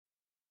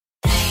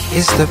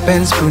It's the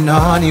Benz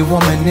Brunani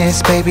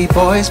womanist. Baby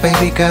boys,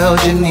 baby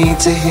girls, you need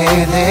to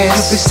hear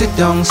this. Sit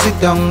down,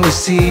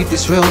 receive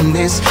this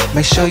realness.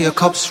 Make sure your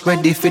cup's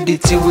ready for the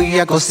tea. We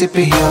are go sip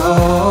it,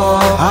 yo.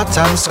 Hard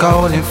time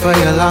scrolling for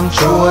your long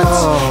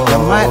shorts. You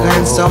might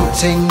learn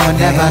something you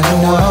never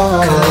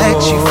know.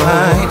 Collect you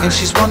fine, and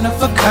she's one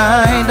of a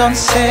kind. Don't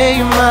say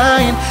you're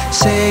mine,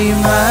 say you're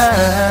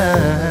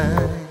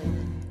mine.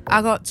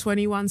 I got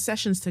 21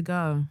 sessions to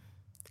go.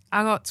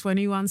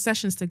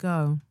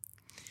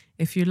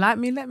 If you like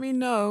me, let me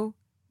know.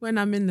 When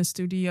I'm in the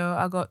studio,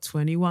 I got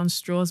 21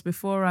 straws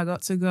before I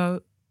got to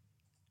go.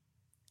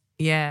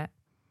 Yeah.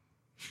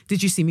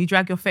 Did you see me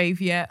drag your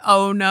fave yet?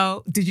 Oh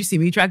no. Did you see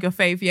me drag your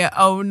fave yet?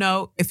 Oh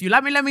no. If you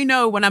like me, let me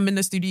know. When I'm in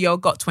the studio,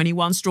 got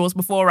 21 straws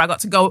before I got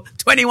to go.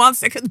 21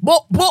 seconds.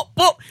 Bop, bop,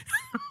 bop.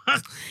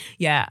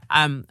 Yeah.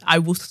 I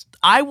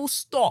will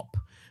stop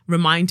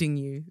reminding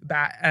you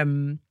that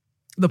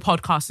the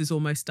podcast is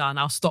almost done.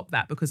 I'll stop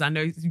that because I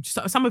know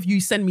some of you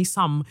send me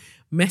some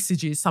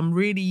messages, some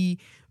really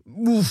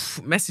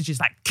messages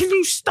like, can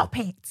you stop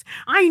it?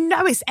 I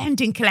know it's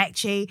ending,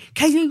 Kelechi.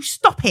 Can you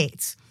stop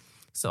it?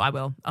 So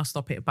I'll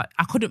stop it. But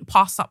I couldn't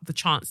pass up the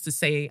chance to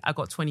say I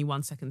got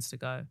 21 seconds to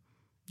go.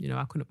 You know,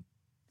 I couldn't.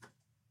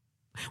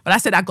 Well, I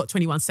said I got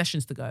 21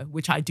 sessions to go,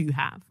 which I do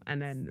have.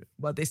 And then,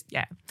 well,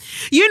 yeah.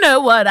 You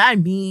know what I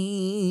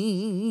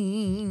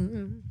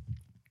mean.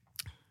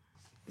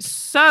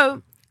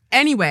 So,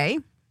 anyway,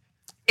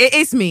 it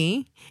is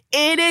me,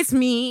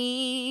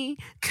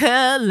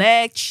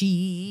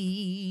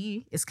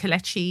 Kelechi. It's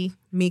Kelechi,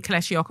 me,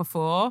 Kelechi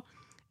Okafor,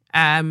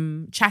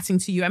 chatting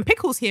to you. And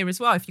Pickle's here as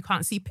well. If you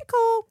can't see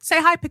Pickle,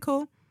 say hi,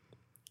 Pickle.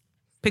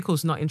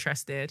 Pickle's not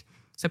interested.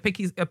 So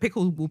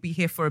Pickle will be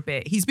here for a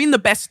bit. He's been the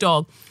best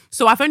dog.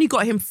 So I've only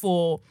got him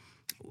for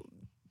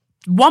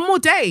one more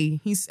day.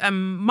 He's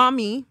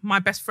Mummy, my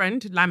best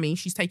friend, Lammy,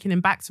 she's taking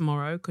him back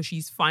tomorrow because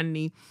she's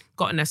finally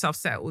gotten herself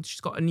settled.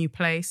 She's got a new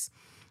place.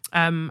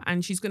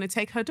 And she's going to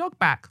take her dog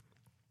back.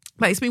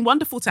 But it's been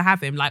wonderful to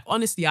have him. Like,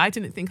 honestly, I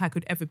didn't think I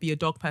could ever be a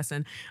dog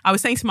person. I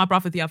was saying to my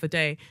brother the other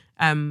day,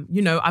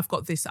 you know, I've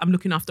got this, I'm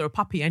looking after a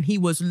puppy. And he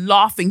was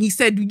laughing. He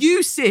said,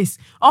 you sis,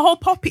 a whole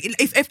puppy.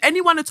 If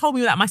anyone had told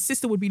me that my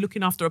sister would be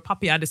looking after a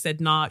puppy, I'd have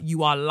said, nah,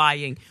 you are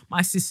lying.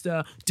 My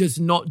sister does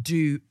not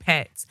do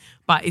pets.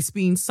 But it's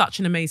been such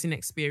an amazing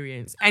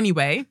experience.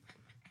 Anyway,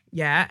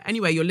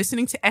 you're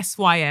listening to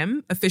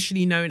SYM,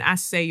 officially known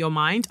as Say Your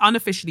Mind,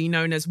 unofficially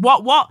known as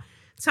what?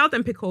 Tell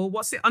them, Pickle,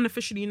 what's it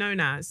unofficially known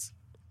as?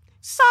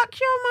 Suck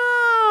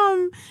your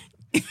mum.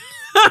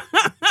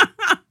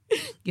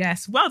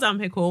 Yes, well done,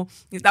 Pickle.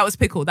 That was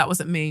Pickle, that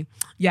wasn't me.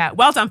 Yeah,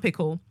 well done,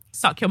 Pickle.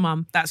 Suck your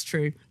mum, that's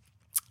true.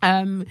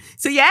 So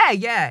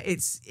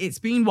it's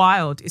been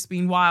wild. It's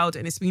been wild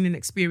and it's been an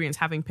experience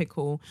having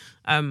Pickle.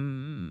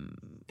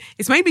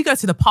 It's made me go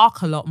to the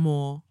park a lot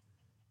more.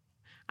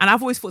 And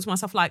I've always thought to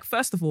myself, like,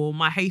 first of all,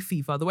 my hay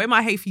fever, the way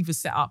my hay fever's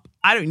set up,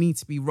 I don't need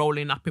to be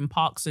rolling up in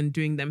parks and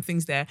doing them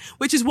things there,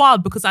 which is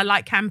wild because I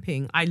like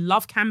camping. I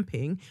love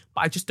camping,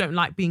 but I just don't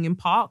like being in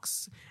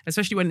parks,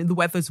 especially when the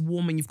weather's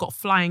warm and you've got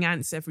flying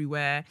ants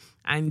everywhere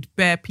and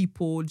bare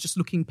people just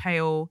looking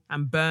pale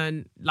and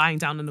burnt, lying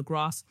down in the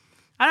grass.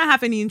 I don't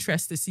have any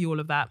interest to see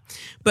all of that.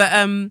 But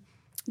I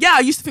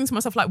used to think to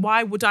myself, like,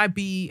 why would I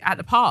be at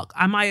the park?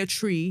 Am I a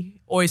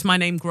tree or is my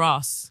name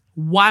grass?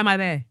 Why am I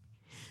there?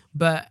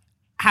 But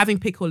having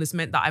Pickle has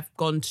meant that I've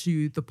gone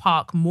to the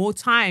park more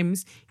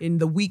times in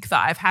the week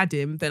that I've had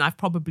him than I've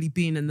probably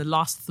been in the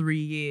last 3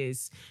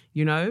 years,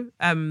 you know?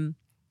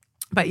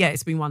 But yeah,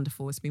 it's been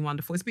wonderful. It's been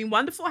wonderful. It's been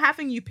wonderful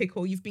having you,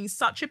 Pickle. You've been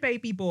such a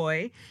baby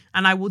boy.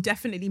 And I will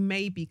definitely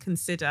maybe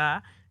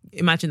consider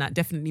having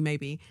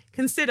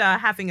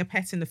a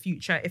pet in the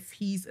future if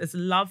he's as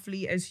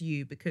lovely as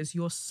you, because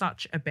you're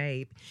such a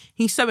babe.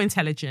 He's so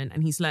intelligent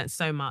and he's learnt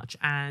so much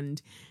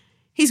and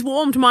he's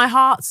warmed my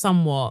heart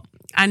somewhat.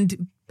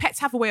 And pets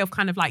have a way of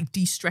kind of like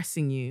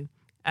de-stressing you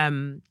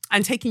and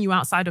taking you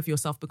outside of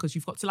yourself because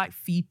you've got to like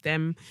feed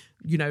them,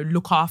 you know,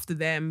 look after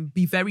them,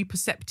 be very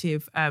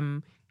perceptive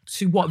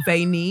to what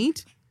they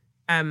need.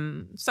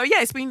 So yeah,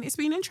 it's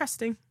been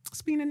interesting.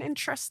 It's been an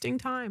interesting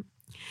time.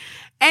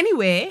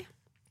 Anyway,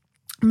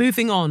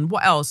 moving on,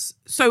 what else?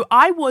 So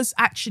I was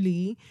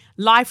actually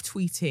live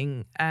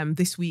tweeting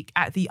this week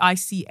at the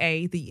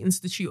ICA, the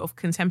Institute of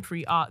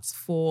Contemporary Arts,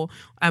 for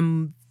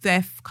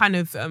their kind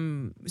of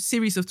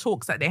series of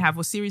talks that they have,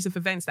 or series of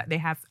events that they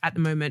have at the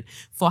moment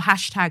for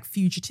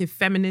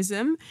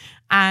 #FugitiveFeminism.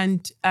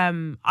 And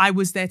I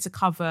was there to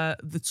cover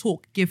the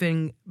talk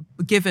given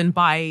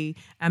by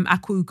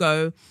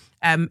Akugo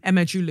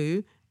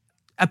Emejulu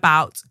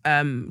about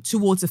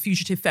towards a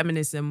fugitive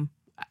feminism.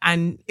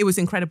 And it was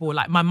incredible.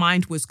 Like, my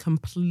mind was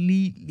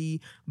completely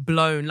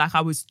blown. Like,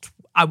 I was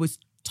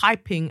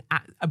typing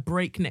at a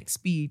breakneck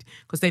speed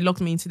because they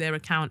logged me into their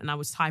account and I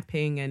was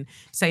typing and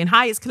saying,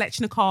 hi, it's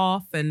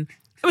Kalechnikov. And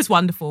it was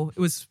wonderful. It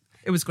was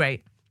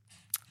great.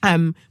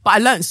 But I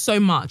learned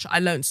so much. I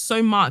learned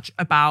so much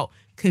about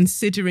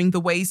considering the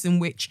ways in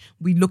which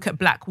we look at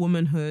Black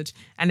womanhood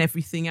and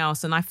everything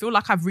else. And I feel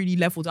like I've really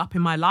leveled up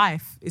in my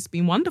life. It's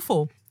been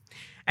wonderful.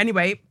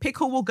 Anyway,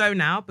 Pickle will go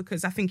now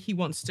because I think he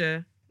wants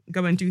to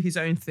go and do his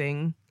own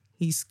thing.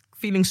 He's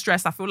feeling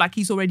stressed. I feel like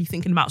he's already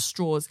thinking about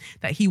straws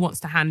that he wants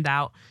to hand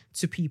out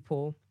to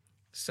people.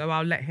 So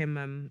I'll let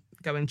him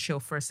go and chill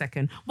for a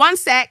second. One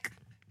sec.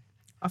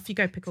 Off you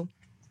go, Pickle.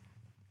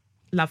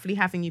 Lovely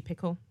having you,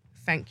 Pickle.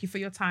 Thank you for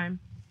your time.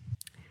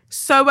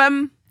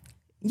 So,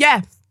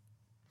 yeah,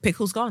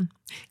 Pickle's gone.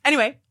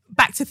 Anyway,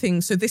 back to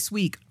things. So this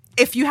week,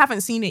 if you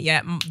haven't seen it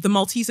yet, the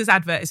Maltesers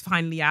advert is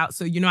finally out.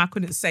 So, I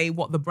couldn't say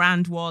what the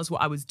brand was,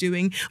 what I was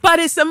doing, but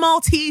it's a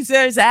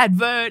Maltesers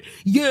advert.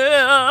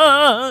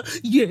 Yeah,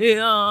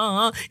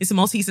 yeah. It's a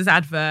Maltesers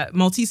advert.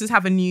 Maltesers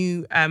have a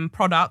new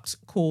product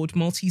called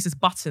Maltesers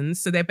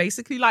buttons. So they're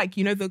basically like,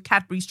 the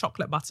Cadbury's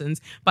chocolate buttons,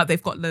 but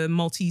they've got the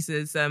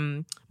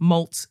Maltesers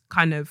malt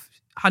kind of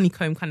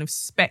honeycomb kind of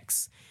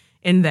specks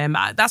in them.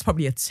 That's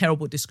probably a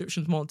terrible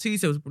description of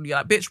Maltesers. It was probably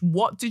like, bitch,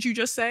 what did you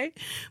just say?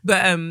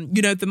 But,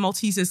 the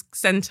Maltesers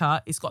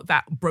center, it's got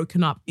that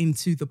broken up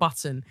into the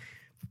button.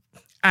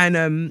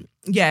 And,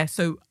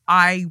 so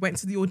I went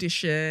to the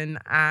audition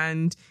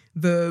and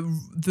there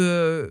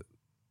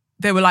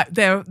were like,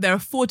 there are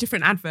 4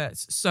 different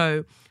adverts.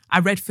 So I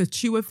read for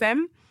 2 of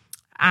them.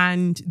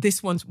 And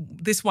this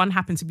one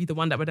happened to be the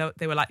one that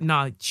they were like,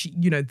 nah,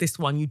 this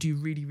one you do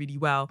really, really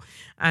well.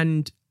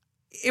 And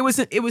it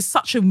was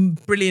such a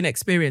brilliant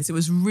experience. It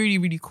was really,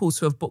 really cool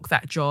to have booked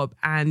that job.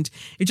 And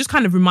it just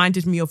kind of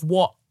reminded me of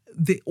what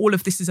all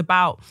of this is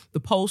about. The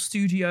Pole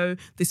Studio,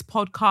 this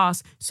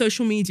podcast,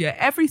 social media,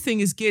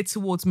 everything is geared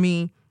towards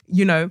me,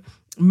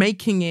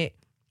 making it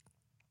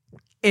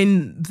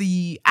in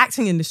the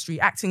acting industry,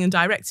 acting and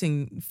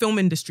directing, film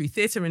industry,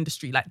 theatre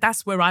industry. Like,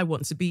 that's where I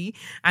want to be.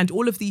 And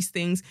all of these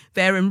things,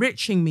 they're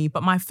enriching me,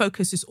 but my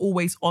focus is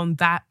always on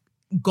that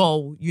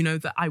goal,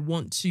 that I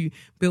want to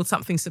build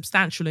something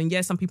substantial.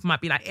 And some people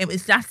might be like, it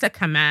was just a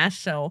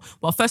commercial.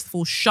 Well, first of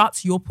all,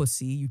 shut your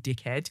pussy, you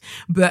dickhead.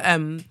 But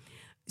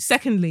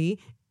secondly,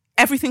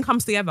 everything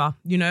comes together,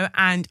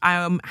 and I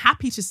am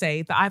happy to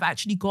say that I've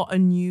actually got a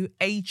new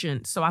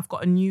agent. So I've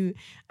got a new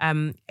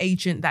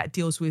agent that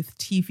deals with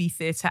TV,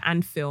 theatre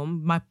and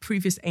film. My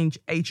previous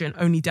agent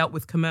only dealt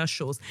with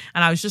commercials,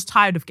 and I was just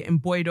tired of getting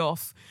buoyed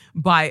off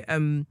by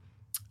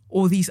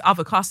all these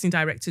other casting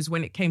directors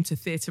when it came to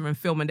theatre and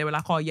film, and they were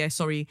like, oh yeah,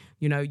 sorry,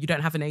 you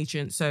don't have an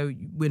agent, so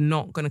we're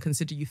not going to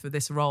consider you for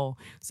this role.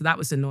 So that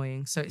was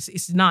annoying. So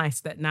it's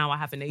nice that now I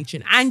have an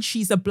agent, and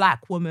she's a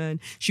Black woman.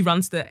 She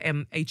runs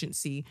the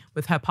agency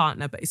with her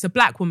partner, but it's a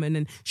Black woman,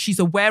 and she's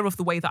aware of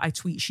the way that I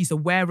tweet. She's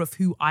aware of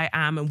who I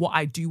am and what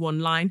I do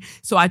online.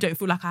 So I don't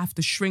feel like I have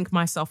to shrink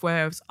myself,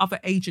 whereas other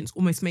agents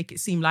almost make it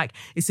seem like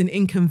it's an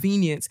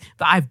inconvenience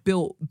that I've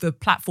built the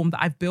platform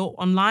that I've built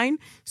online.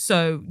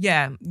 So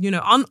yeah,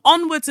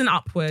 onwards and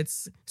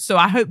upwards. So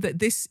I hope that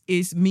this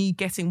is me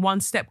getting one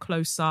step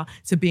closer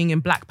to being in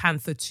Black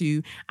Panther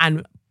 2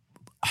 and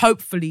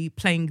hopefully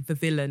playing the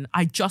villain.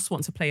 I just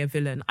want to play a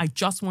villain. I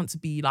just want to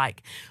be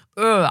like,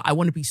 I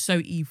want to be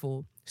so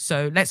evil.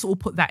 So let's all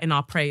put that in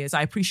our prayers.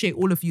 I appreciate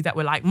all of you that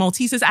were like,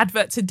 Maltesers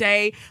advert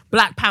today,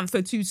 Black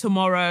Panther 2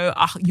 tomorrow.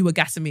 You were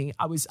gassing me.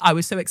 I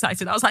was so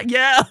excited. I was like,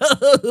 yeah,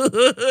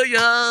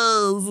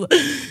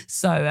 yes.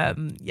 So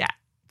yeah,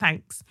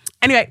 thanks.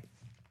 Anyway,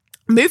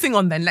 moving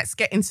on then, let's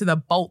get into the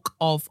bulk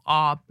of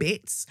our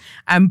bits.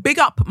 Big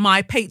up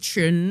my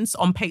patrons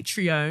on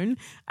Patreon.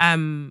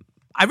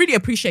 I really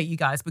appreciate you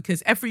guys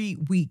because every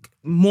week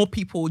more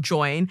people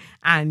join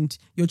and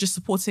you're just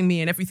supporting me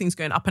and everything's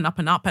going up and up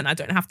and up, and I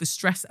don't have to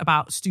stress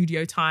about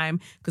studio time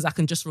because I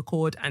can just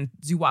record and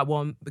do what I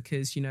want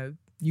because,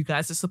 you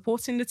guys are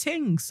supporting the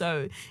thing.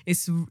 So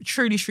it's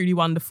truly, truly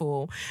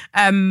wonderful.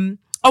 And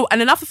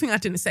another thing I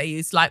didn't say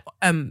is like,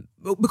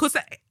 because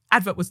the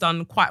advert was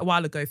done quite a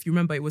while ago. If you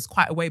remember, it was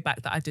quite a way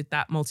back that I did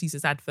that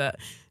Maltesers advert.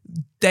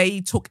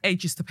 They took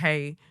ages to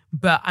pay,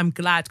 but I'm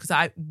glad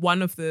because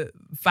one of the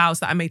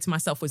vows that I made to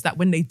myself was that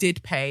when they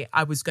did pay,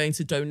 I was going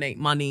to donate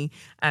money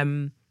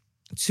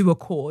to a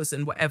cause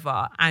and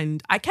whatever.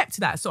 And I kept to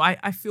that. So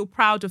I feel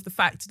proud of the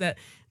fact that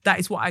that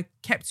is what I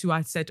kept to.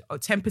 I said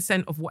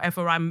 10% of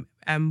whatever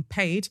I'm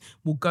paid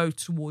will go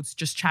towards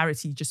just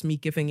charity, just me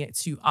giving it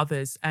to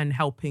others and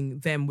helping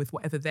them with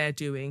whatever they're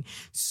doing.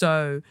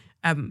 So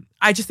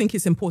I just think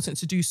it's important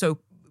to do so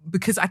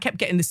because I kept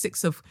getting the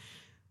 6 of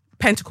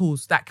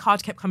Pentacles. That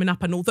card kept coming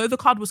up. And although the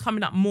card was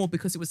coming up more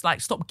because it was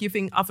like, stop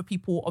giving other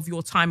people of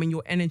your time and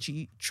your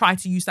energy, try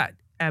to use that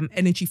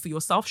energy for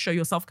yourself, show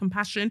yourself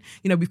compassion.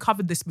 We've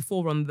covered this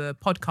before on the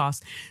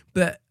podcast,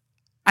 but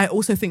I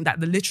also think that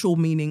the literal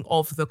meaning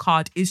of the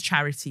card is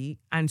charity.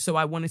 And so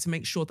I wanted to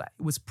make sure that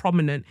it was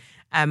prominent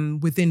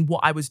within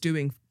what I was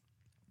doing,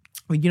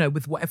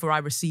 with whatever I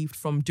received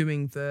from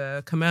doing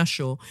the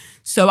commercial.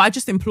 So I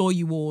just implore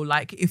you all,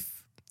 like, if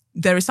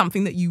there is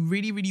something that you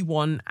really, really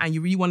want and you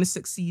really want to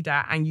succeed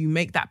at, and you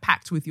make that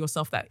pact with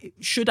yourself that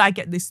should I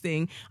get this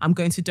thing, I'm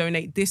going to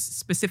donate this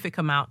specific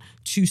amount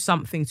to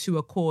something, to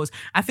a cause.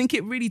 I think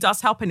it really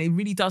does help, and it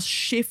really does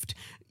shift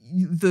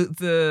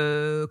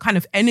the kind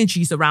of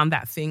energies around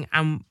that thing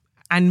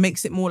and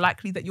makes it more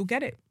likely that you'll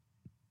get it.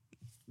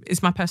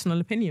 Is my personal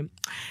opinion.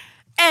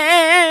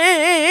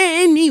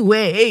 Anyways,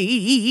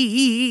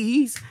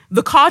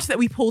 the card that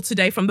we pulled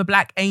today from the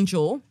Black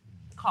Angel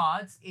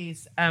cards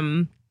is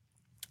the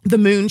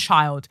Moon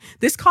Child.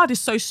 This card is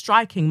so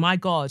striking, my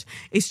God.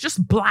 It's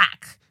just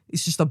black.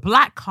 It's just a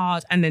black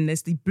card, and then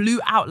there's the blue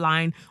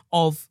outline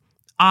of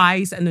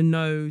eyes and a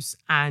nose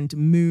and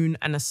moon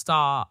and a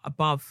star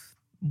above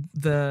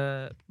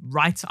the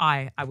right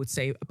eye, I would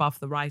say, above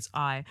the right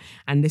eye.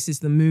 And this is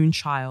the Moon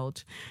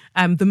Child.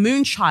 The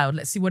Moon Child,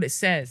 let's see what it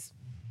says.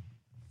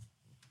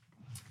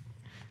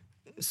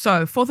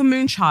 So for the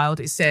Moon Child,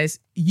 it says,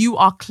 you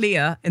are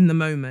clear in the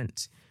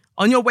moment.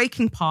 On your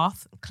waking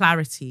path,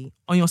 clarity.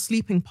 On your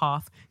sleeping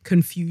path,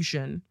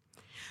 confusion.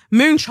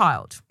 Moon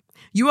Child,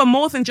 you are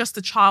more than just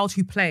a child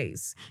who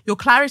plays. Your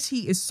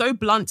clarity is so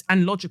blunt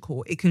and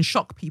logical, it can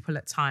shock people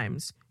at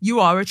times. You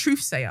are a truth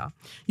sayer.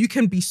 You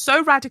can be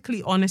so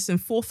radically honest and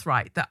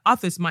forthright that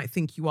others might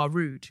think you are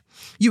rude.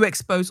 You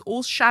expose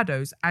all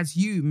shadows as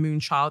you, Moon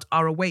Child,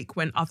 are awake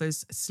when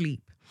others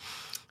sleep.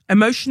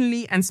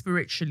 Emotionally and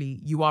spiritually,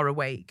 you are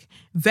awake.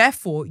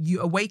 Therefore,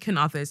 you awaken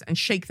others and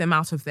shake them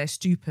out of their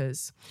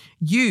stupors.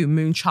 You,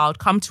 Moon Child,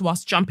 come to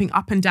us jumping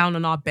up and down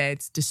on our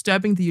beds,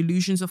 disturbing the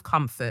illusions of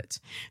comfort.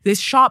 This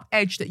sharp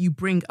edge that you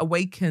bring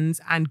awakens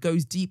and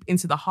goes deep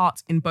into the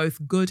heart in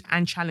both good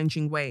and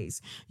challenging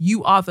ways.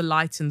 You are the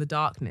light in the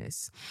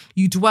darkness.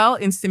 You dwell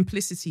in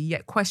simplicity,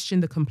 yet question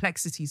the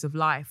complexities of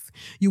life.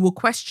 You will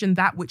question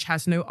that which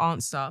has no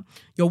answer.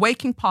 Your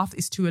waking path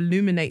is to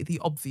illuminate the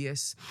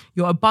obvious.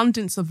 Your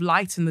abundance of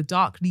light in the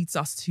dark leads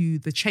us to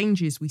the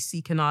changes we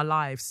seek in our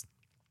lives.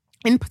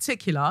 In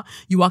particular,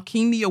 you are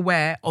keenly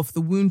aware of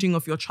the wounding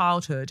of your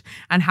childhood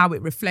and how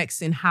it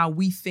reflects in how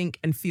we think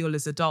and feel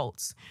as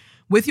adults.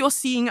 With your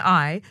seeing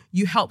eye,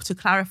 you help to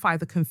clarify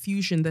the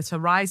confusion that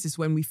arises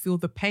when we feel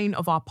the pain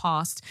of our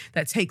past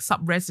that takes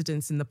up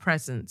residence in the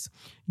present.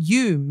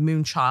 You,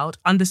 Moon Child,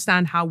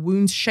 understand how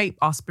wounds shape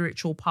our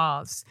spiritual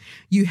paths.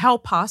 You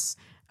help us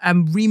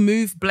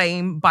remove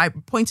blame by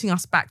pointing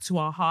us back to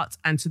our heart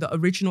and to the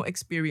original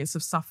experience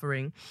of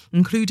suffering,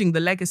 including the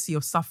legacy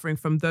of suffering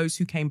from those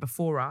who came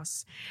before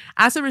us.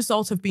 As a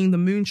result of being the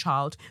Moon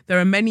Child, there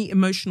are many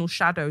emotional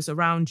shadows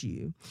around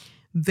you.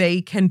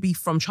 They can be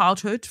from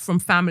childhood, from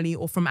family,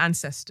 or from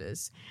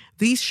ancestors.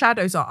 These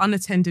shadows are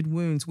unattended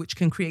wounds which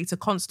can create a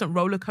constant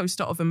roller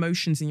coaster of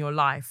emotions in your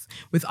life.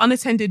 With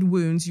unattended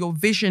wounds, your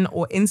vision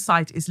or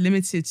insight is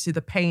limited to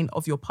the pain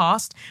of your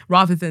past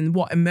rather than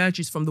what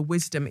emerges from the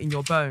wisdom in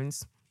your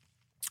bones.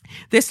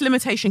 This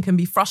limitation can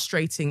be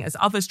frustrating as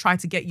others try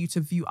to get you to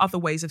view other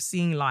ways of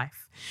seeing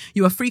life.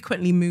 You are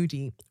frequently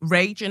moody.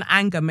 Rage and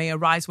anger may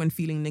arise when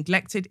feeling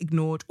neglected,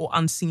 ignored, or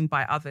unseen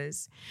by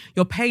others.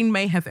 Your pain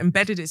may have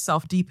embedded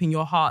itself deep in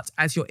your heart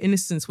as your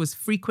innocence was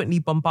frequently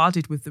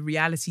bombarded with the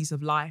realities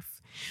of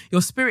life.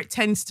 Your spirit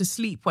tends to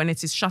sleep when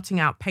it is shutting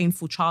out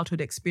painful childhood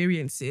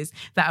experiences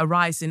that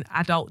arise in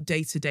adult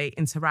day-to-day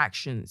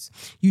interactions.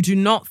 You do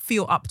not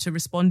feel up to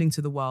responding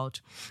to the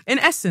world. In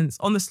essence,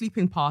 on the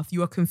sleeping path,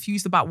 you are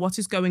confused about what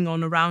is going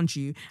on around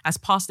you as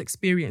past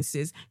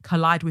experiences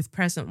collide with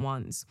present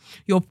ones.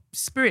 Your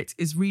spirit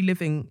is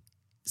reliving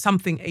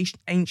something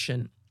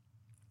ancient.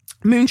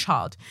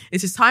 Moonchild,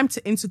 it is time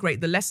to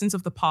integrate the lessons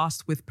of the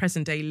past with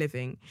present-day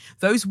living.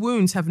 Those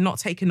wounds have not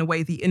taken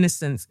away the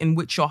innocence in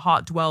which your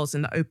heart dwells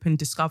in the open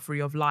discovery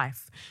of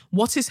life.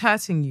 What is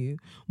hurting you?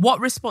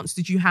 What response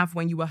did you have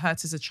when you were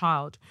hurt as a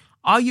child?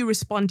 Are you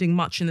responding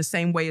much in the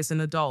same way as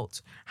an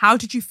adult? How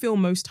did you feel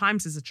most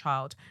times as a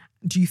child?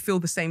 Do you feel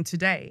the same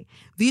today?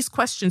 These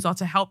questions are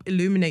to help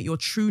illuminate your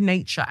true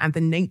nature and the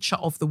nature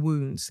of the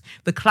wounds.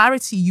 The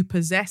clarity you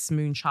possess,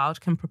 Moonchild,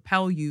 can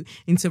propel you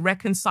into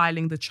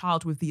reconciling the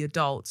child with the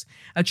adult.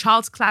 A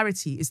child's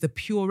clarity is the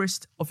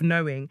purest of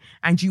knowing,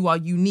 and you are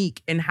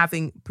unique in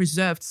having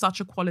preserved such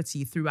a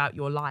quality throughout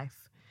your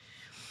life.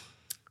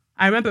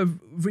 I remember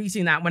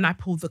reading that when I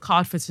pulled the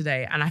card for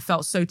today, and I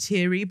felt so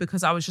teary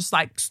because I was just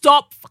like,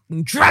 stop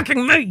fucking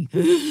dragging me.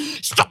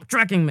 Stop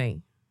dragging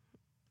me.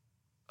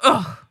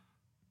 Ugh.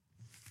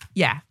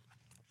 Yeah.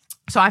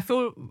 So I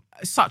feel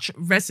such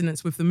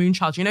resonance with the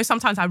Moonchild. You know,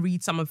 sometimes I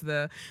read some of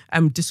the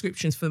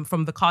descriptions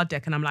from the card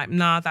deck and I'm like,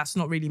 nah, that's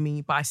not really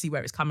me, but I see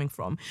where it's coming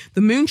from. The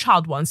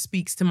Moonchild one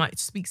speaks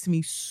to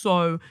me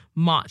so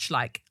much.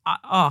 Like,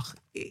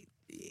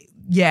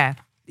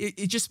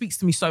 it just speaks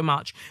to me so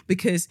much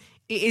because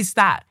it is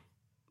that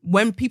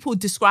when people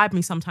describe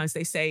me, sometimes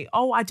they say,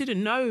 oh, I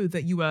didn't know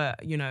that you were,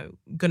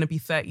 going to be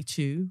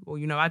 32 or,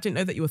 I didn't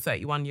know that you were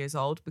 31 years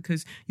old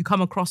because you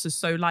come across as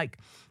so like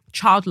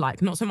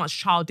childlike, not so much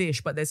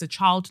childish, but there's a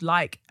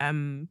childlike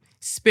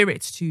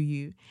spirit to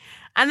you.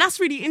 And that's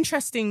really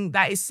interesting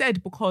that it's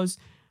said because,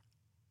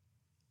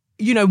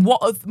 what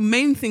are the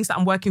main things that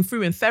I'm working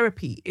through in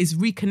therapy is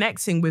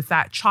reconnecting with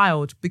that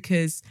child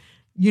because,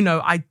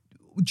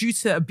 due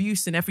to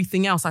abuse and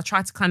everything else, I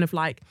try to kind of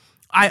like,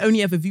 I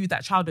only ever viewed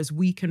that child as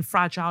weak and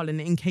fragile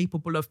and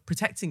incapable of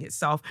protecting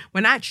itself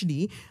when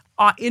actually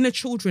our inner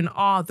children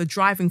are the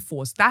driving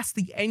force. That's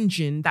the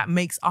engine that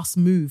makes us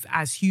move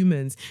as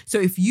humans. So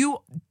if you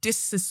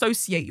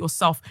disassociate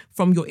yourself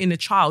from your inner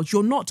child,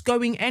 you're not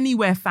going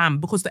anywhere, fam,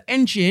 because the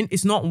engine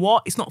is not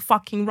what? It's not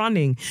fucking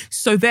running.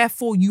 So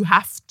therefore you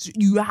have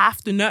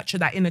to nurture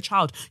that inner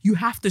child. You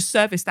have to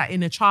service that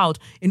inner child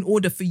in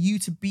order for you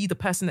to be the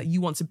person that you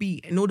want to be,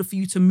 in order for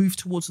you to move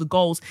towards the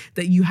goals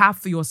that you have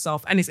for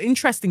yourself. And it's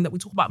interesting that we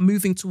talk about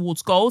moving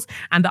towards goals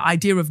and the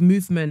idea of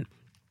movement,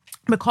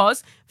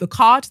 because the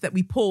card that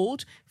we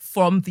pulled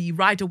from the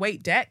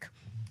Rider-Waite deck,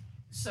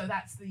 so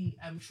that's the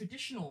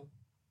traditional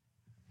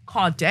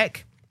card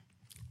deck,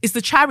 is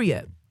the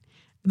Chariot.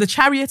 The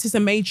Chariot is a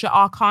major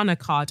arcana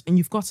card, and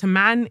you've got a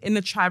man in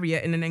a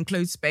chariot in an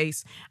enclosed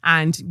space,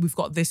 and we've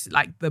got this,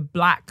 like, the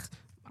black,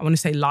 I want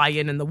to say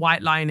lion, and the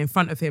white lion in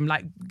front of him,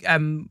 like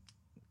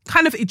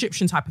kind of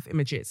Egyptian type of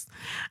images.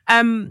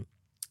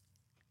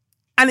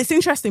 And it's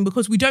interesting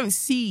because we don't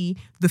see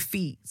the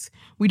feet.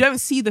 We don't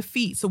see the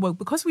feet. So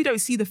because we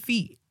don't see the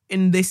feet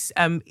in this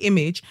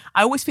image,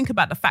 I always think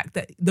about the fact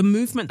that the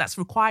movement that's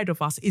required of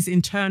us is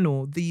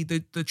internal.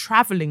 The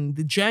traveling,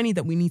 the journey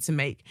that we need to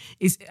make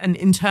is an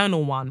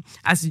internal one,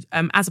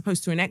 as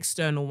opposed to an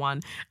external one.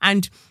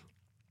 And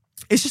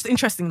it's just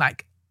interesting,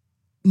 like,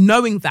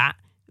 knowing that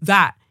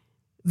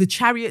the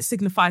chariot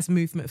signifies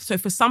movement. So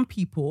for some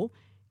people,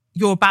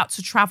 you're about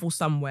to travel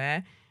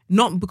somewhere,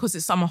 not because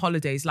it's summer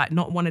holidays, like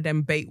not one of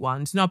them bait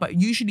ones. No,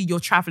 but usually you're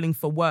traveling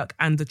for work,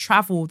 and the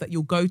travel that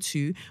you'll go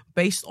to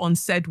based on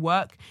said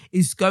work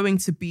is going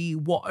to be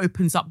what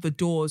opens up the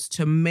doors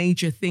to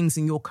major things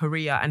in your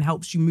career and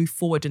helps you move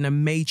forward in a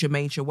major,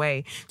 major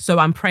way. So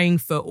I'm praying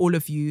for all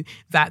of you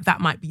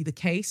that might be the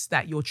case,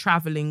 that you're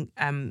traveling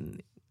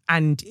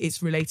and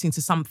it's relating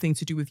to something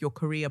to do with your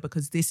career,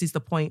 because this is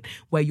the point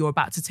where you're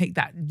about to take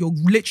that. You're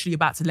literally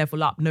about to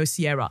level up. No,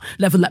 Sierra.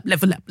 Level up,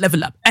 level up,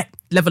 level up,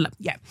 level up.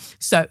 Yeah.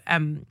 So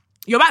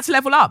you're about to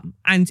level up,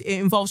 and it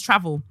involves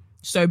travel.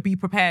 So be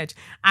prepared.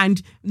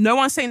 And no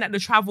one's saying that the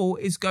travel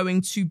is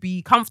going to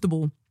be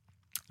comfortable.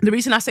 The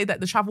reason I say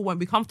that the travel won't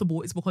be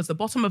comfortable is because the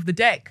bottom of the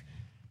deck,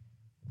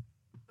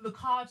 the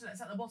card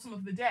that's at the bottom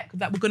of the deck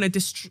that we're going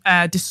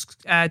to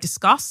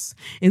discuss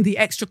in the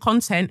extra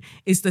content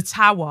is the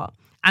Tower.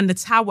 And the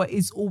Tower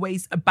is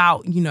always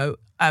about,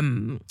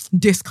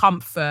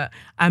 discomfort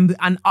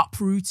and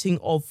uprooting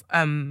of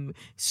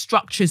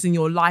structures in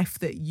your life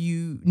that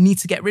you need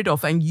to get rid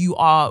of. And you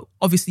are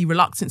obviously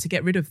reluctant to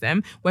get rid of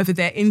them, whether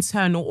they're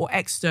internal or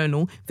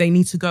external. They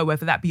need to go,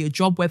 whether that be a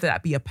job, whether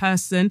that be a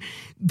person,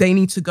 they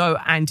need to go,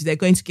 and they're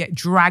going to get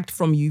dragged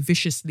from you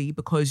viciously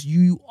because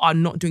you are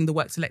not doing the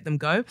work to let them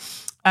go.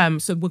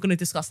 So we're going to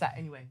discuss that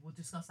anyway. We'll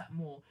discuss that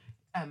more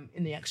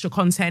in the extra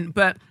content.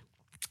 But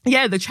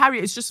yeah, the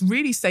Chariot is just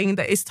really saying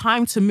that it's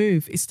time to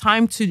move. It's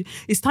time to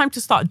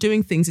start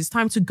doing things. It's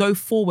time to go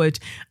forward,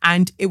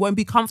 and it won't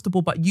be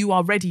comfortable, but you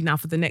are ready now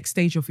for the next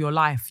stage of your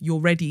life.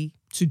 You're ready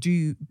to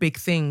do big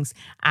things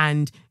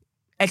and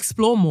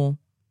explore more,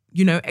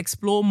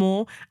 explore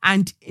more.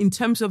 And in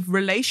terms of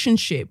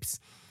relationships,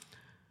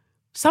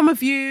 some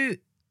of you're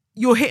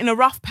hitting a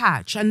rough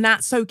patch, and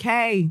that's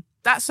okay.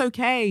 That's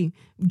okay.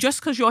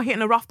 Just because you're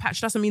hitting a rough patch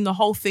doesn't mean the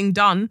whole thing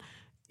done.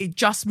 It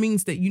just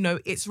means that,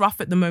 it's rough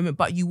at the moment,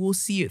 but you will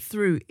see it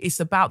through. It's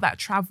about that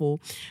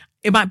travel.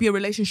 It might be a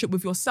relationship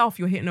with yourself.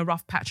 You're hitting a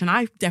rough patch. And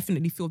I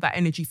definitely feel that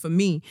energy for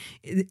me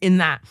in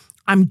that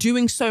I'm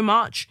doing so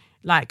much,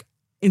 like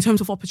in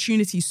terms of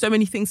opportunities, so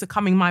many things are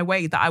coming my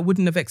way that I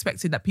wouldn't have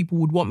expected that people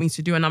would want me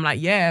to do. And I'm like,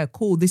 yeah,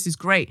 cool. This is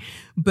great.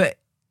 But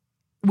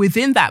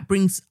within that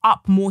brings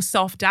up more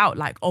self-doubt,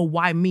 like, oh,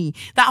 why me?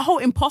 That whole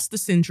imposter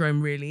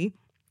syndrome, really.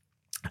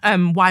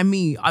 Why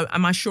me?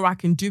 Am I sure I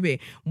can do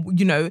it?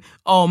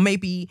 Or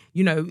maybe,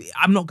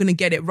 I'm not going to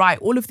get it right.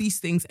 All of these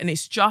things. And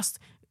it's just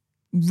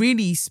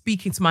really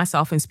speaking to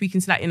myself and speaking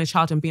to that inner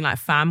child and being like,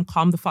 fam,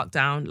 calm the fuck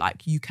down.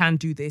 Like, you can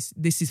do this.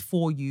 This is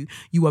for you.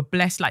 You are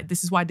blessed. Like,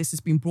 this is why this has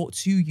been brought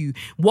to you.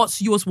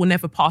 What's yours will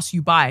never pass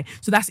you by.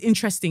 So that's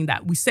interesting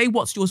that we say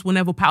what's yours will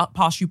never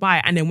pass you by.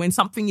 And then when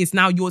something is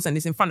now yours and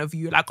is in front of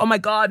you, you're like, oh my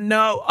God,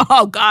 no.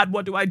 Oh God,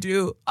 what do I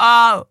do?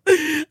 Oh,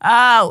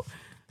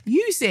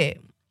 use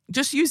it.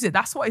 Just use it.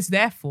 That's what it's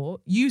there for.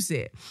 Use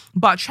it.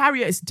 But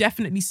Chariot is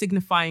definitely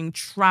signifying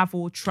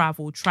travel,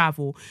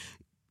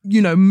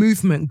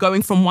 movement,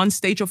 going from one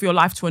stage of your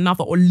life to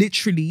another, or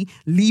literally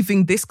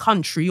leaving this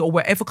country or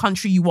wherever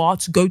country you are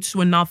to go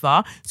to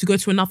another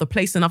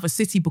place, another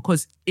city,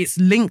 because it's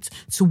linked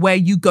to where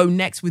you go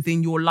next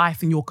within your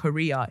life and your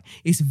career.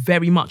 It's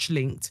very much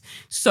linked.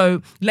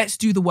 So let's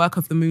do the work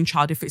of the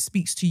Moonchild if it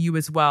speaks to you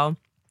as well.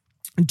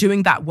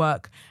 Doing that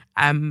work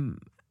and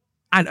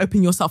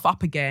open yourself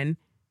up again.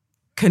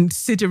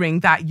 Considering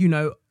that, you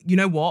know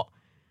what,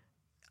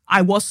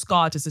 I was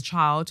scarred as a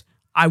child,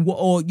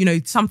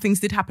 some things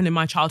did happen in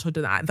my childhood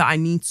that I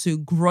need to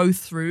grow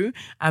through,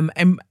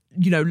 and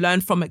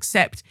learn from,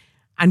 accept,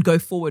 and go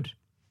forward.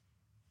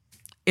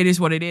 It is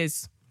what it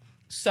is.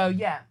 So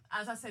yeah,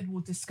 as I said,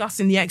 we'll discuss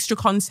in the extra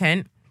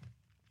content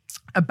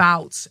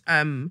about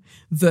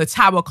the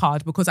Tower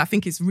card, because I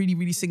think it's really,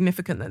 really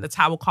significant that the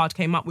Tower card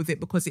came up with it,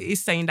 because it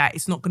is saying that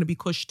it's not going to be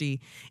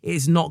cushy. It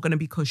is not going to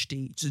be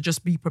cushy. So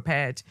just be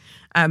prepared.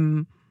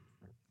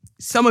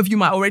 Some of you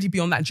might already be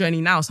on that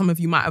journey now. Some of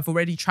you might have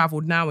already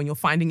traveled now and you're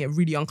finding it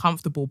really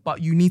uncomfortable,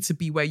 but you need to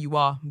be where you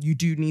are. You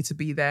do need to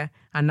be there,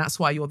 and that's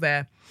why you're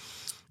there.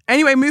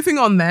 Anyway, moving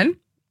on then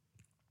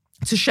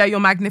to Share Your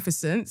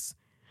Magnificence.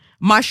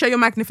 My Share Your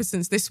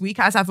Magnificence this week,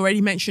 as I've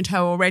already mentioned her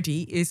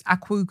already, is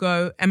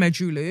Akwago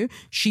Emejulu.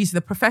 She's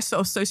the professor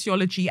of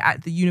sociology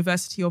at the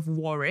University of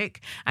Warwick,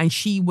 and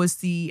she was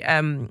the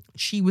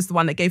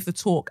one that gave the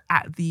talk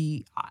at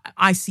the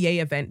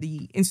ICA event,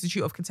 the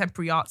Institute of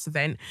Contemporary Arts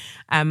event,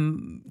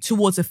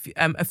 towards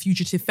a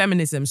fugitive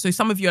feminism. So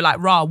some of you are like,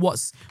 "Rah,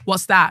 what's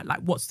that?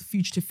 Like, what's the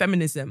fugitive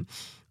feminism?"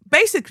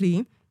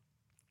 Basically,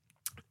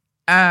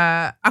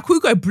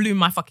 Akwago blew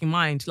my fucking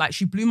mind. Like,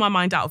 she blew my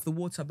mind out of the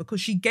water,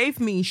 because she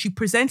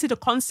presented a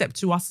concept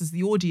to us as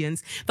the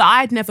audience that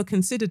I had never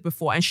considered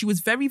before. And she was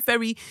very,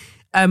 very,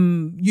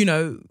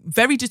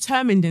 very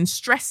determined in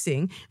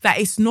stressing that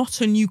it's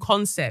not a new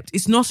concept.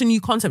 It's not a new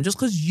concept. Just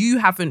because you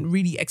haven't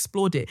really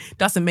explored it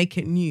doesn't make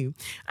it new.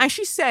 And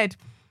she said,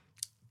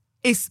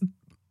 it's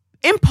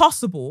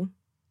impossible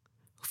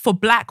for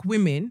Black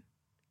women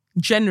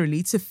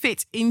generally to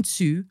fit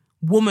into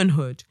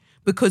womanhood,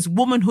 because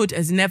womanhood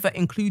has never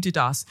included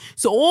us.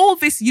 So all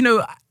this,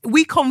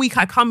 week on week,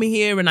 I come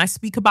here and I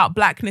speak about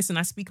Blackness, and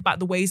I speak about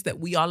the ways that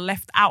we are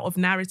left out of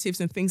narratives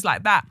and things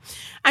like that.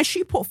 And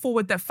she put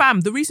forward that,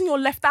 fam, the reason you're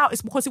left out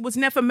is because it was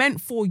never meant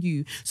for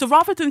you. So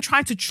rather than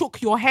trying to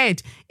chuck your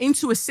head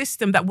into a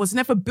system that was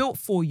never built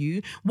for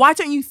you, why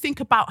don't you think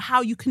about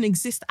how you can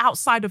exist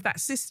outside of that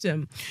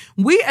system?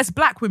 We as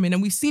Black women,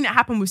 and we've seen it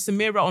happen with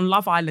Samira on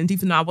Love Island,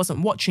 even though I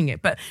wasn't watching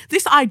it, but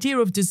this idea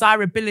of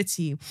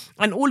desirability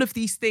and all of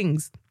these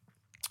things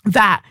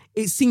that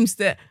it seems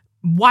that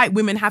white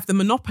women have the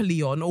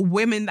monopoly on, or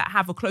women that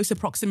have a closer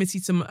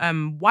proximity to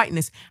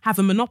whiteness have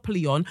a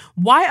monopoly on.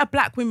 Why are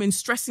Black women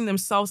stressing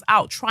themselves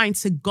out trying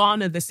to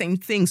garner the same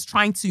things,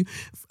 trying to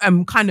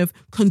kind of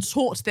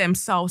contort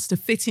themselves to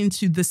fit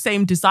into the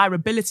same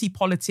desirability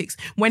politics,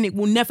 when it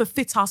will never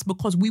fit us,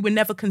 because we were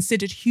never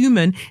considered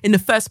human in the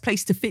first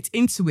place to fit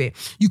into it?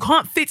 You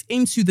can't fit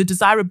into the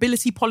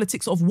desirability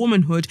politics of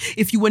womanhood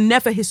if you were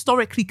never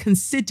historically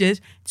considered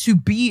to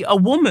be a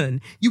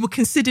woman. You were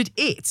considered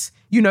it.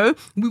 We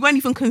weren't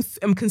even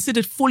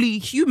considered fully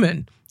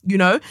human,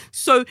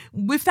 So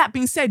with that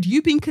being said,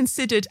 you being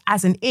considered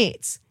as an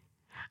it,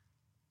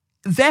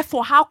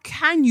 therefore, how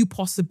can you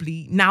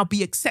possibly now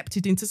be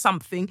accepted into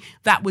something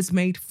that was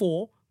made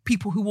for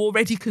people who were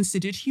already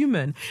considered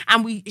human?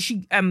 And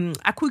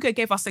Akwago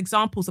gave us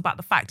examples about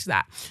the fact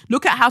that,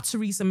 look at how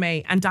Theresa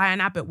May and Diane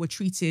Abbott are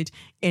treated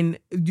in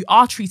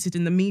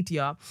the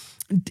media.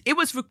 It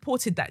was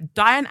reported that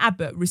Diane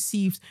Abbott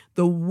received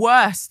the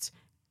worst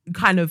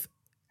kind of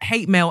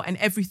hate mail and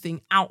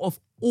everything out of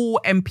all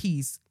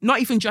MPs, not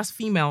even just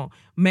female,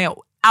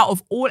 male. Out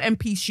of all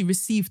MPs, she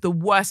received the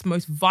worst,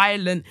 most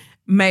violent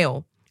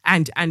mail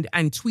and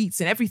tweets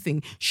and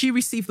everything. She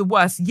received the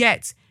worst,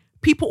 yet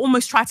people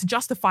almost tried to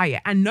justify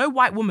it. And no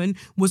white woman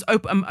was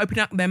opening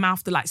up their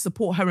mouth to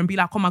support her and be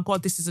like, "Oh my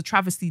God, this is a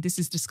travesty. This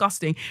is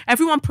disgusting."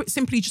 Everyone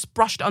simply just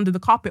brushed it under the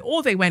carpet.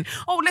 Or they went,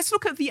 "Oh, let's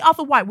look at the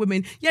other white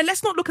women. Yeah,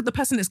 let's not look at the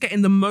person that's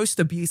getting the most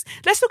abuse.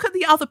 Let's look at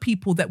the other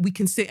people that we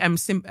can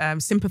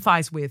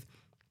sympathize with."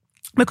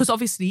 Because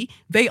obviously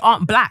they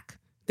aren't Black.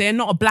 They're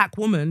not a Black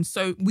woman,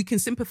 so we can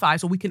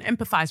sympathize or we can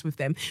empathize with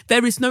them.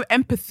 There is no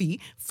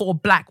empathy for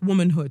Black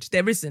womanhood.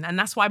 There isn't. And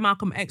that's why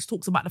Malcolm X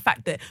talks about the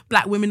fact that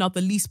Black women are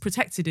the least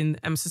protected in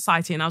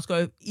society. And I was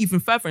going to go even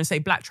further and say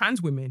Black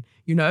trans women,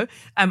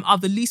 are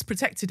the least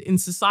protected in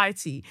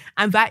society.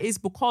 And that is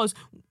because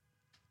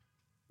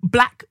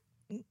Black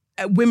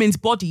women's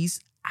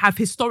bodies have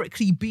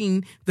historically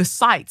been the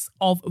sites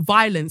of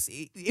violence.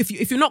 If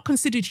you're not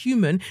considered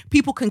human,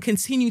 people can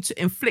continue to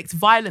inflict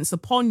violence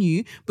upon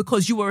you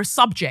because you are a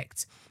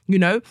subject,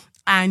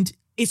 and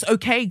it's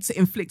okay to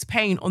inflict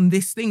pain on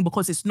this thing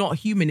because it's not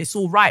human. It's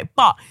all right.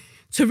 But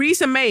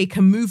Theresa May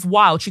can move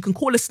wild. She can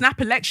call a snap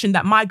election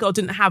that my girl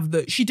didn't have.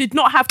 She did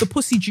not have the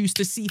pussy juice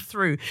to see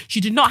through. She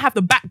did not have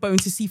the backbone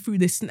to see through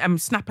this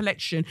snap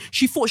election.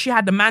 She thought she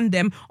had the man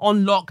them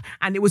on lock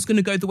and it was going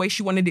to go the way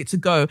she wanted it to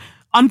go.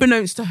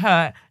 Unbeknownst to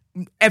her,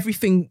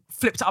 everything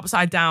flipped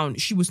upside down.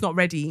 She was not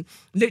ready.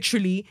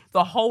 Literally,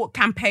 the whole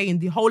campaign,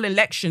 the whole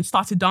election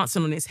started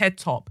dancing on its head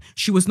top.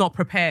 She was not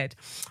prepared.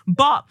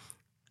 But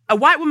a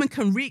white woman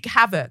can wreak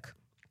havoc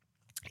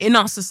in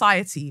our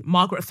society.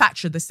 Margaret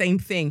Thatcher, the same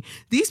thing.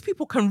 These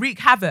people can wreak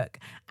havoc,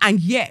 and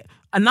yet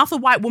another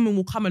white woman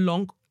will come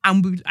along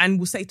and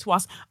will say to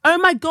us, "Oh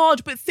my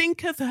God, but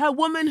think of her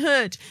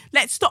womanhood.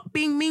 Let's stop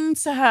being mean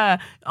to her.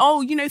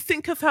 Oh,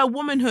 think of her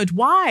womanhood."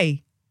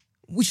 Why?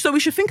 So we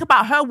should think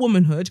about her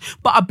womanhood,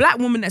 but a Black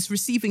woman that's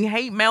receiving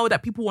hate mail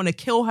that people want to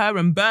kill her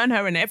and burn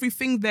her and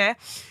everything there,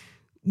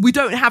 we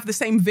don't have the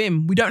same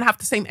vim. We don't have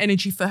the same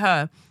energy for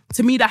her.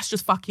 To me, that's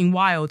just fucking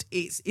wild.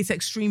 It's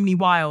extremely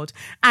wild.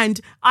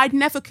 And I'd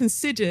never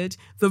considered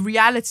the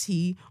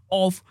reality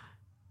of,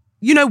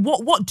 you know,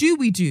 what do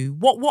we do?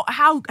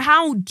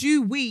 How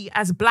do we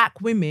as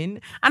Black women,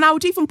 and I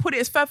would even put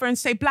it as further and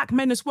say Black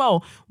men as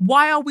well,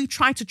 why are we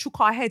trying to chook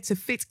our head to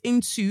fit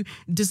into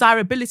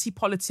desirability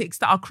politics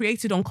that are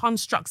created on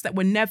constructs that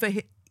were never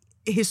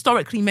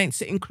historically meant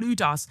to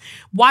include us?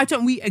 Why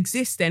don't we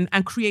exist then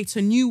and create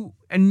a new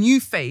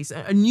phase,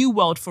 a new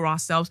world for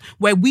ourselves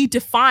where we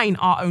define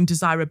our own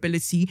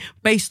desirability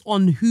based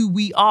on who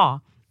we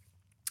are?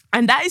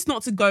 And that is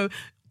not to go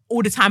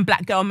all the time,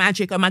 Black girl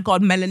magic, oh my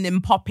God,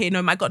 melanin popping,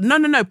 oh my God.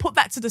 No. Put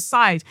that to the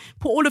side.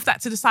 Put all of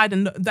that to the side,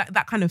 and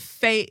that kind of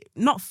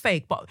not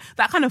fake, but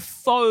that kind of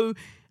faux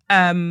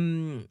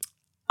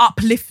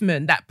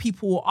upliftment that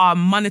people are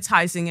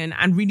monetizing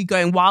and really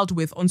going wild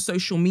with on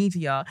social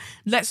media.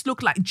 Let's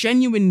look, like,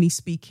 genuinely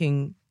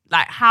speaking,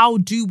 like, how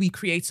do we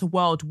create a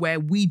world where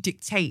we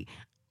dictate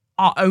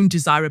our own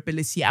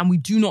desirability, and we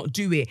do not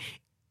do it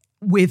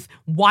with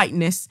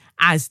whiteness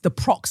as the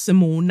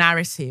proximal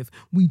narrative?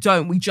 We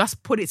don't. We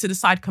just put it to the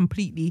side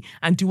completely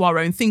and do our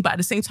own thing. But at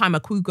the same time,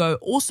 Akhuigo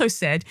also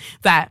said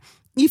that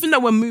even though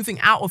we're moving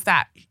out of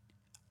that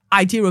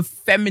idea of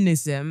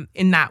feminism,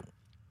 in that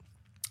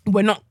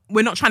we're not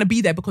trying to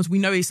be there because we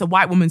know it's a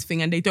white woman's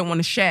thing and they don't want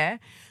to share,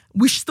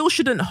 we still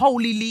shouldn't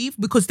wholly leave,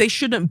 because they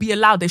shouldn't be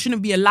allowed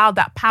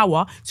that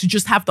power to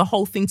just have the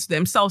whole thing to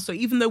themselves. So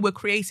even though we're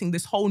creating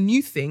this whole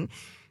new thing,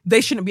 they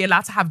shouldn't be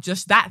allowed to have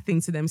just that thing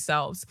to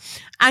themselves.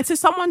 And so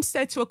someone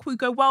said to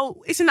Akhuigo,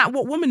 well, isn't that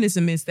what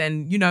womanism is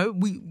then? You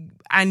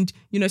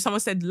know, someone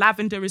said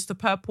lavender is to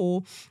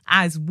purple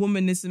as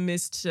womanism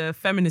is to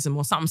feminism,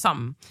 or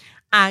something.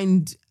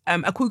 And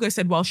Akhuigo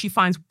said, well, she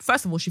finds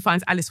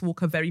Alice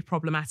Walker very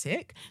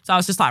problematic. So I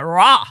was just like,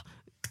 rah.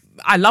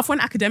 I love when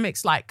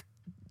academics like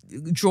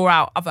draw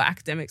out other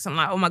academics. I'm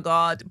like, oh my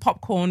God,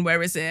 popcorn,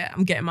 where is it?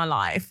 I'm getting my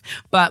life.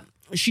 But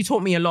she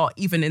taught me a lot,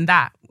 even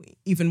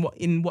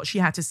in what she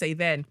had to say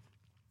then.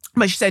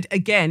 But she said,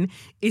 again,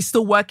 it's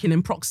still working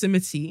in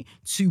proximity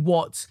to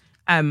what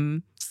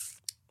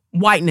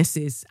whiteness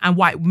is and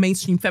white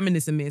mainstream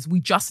feminism is. We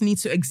just need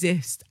to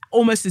exist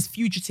almost as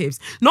fugitives,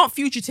 not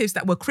fugitives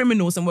that were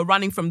criminals and were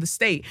running from the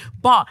state,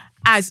 but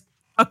as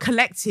a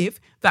collective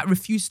that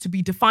refused to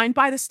be defined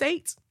by the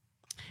state.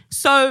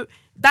 So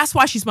that's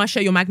why she's my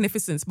Share Your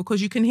Magnificence,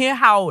 because you can hear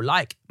how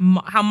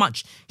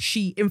much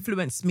she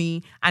influenced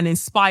me and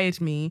inspired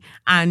me.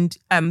 And,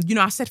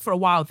 I said for a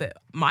while that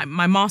my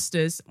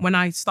masters, when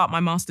I start my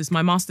masters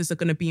are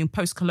going to be in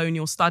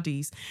post-colonial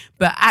studies.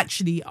 But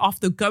actually,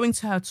 after going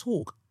to her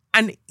talk,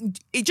 and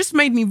it just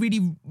made me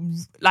really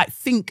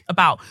think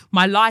about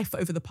my life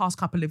over the past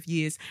couple of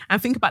years,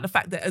 and think about the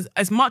fact that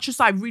as much as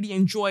I really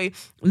enjoy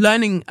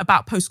learning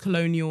about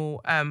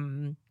post-colonial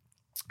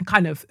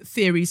kind of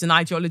theories and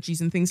ideologies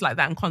and things like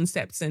that, and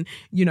concepts and,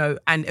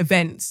 and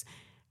events,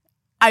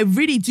 I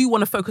really do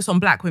want to focus on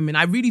Black women.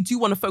 I really do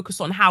want to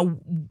focus on how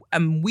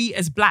we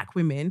as Black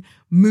women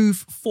move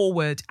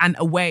forward and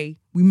away.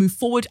 We move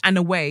forward and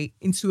away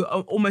into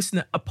almost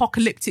an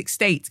apocalyptic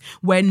state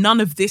where none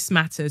of this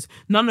matters.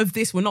 None of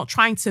this, we're not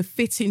trying to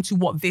fit into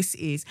what this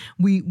is.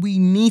 We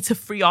need to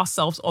free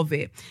ourselves of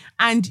it.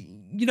 And,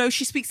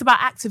 she speaks about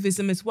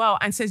activism as well,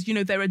 and says,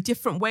 there are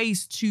different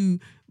ways to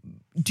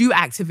do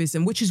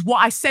activism, which is what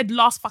I said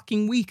last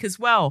fucking week as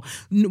well.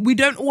 We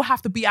don't all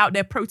have to be out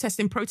there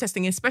protesting,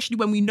 especially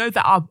when we know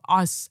that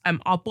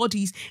our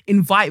bodies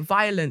invite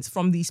violence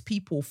from these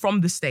people, from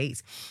the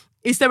state.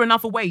 Is there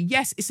another way?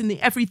 Yes, it's in the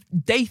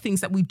everyday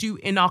things that we do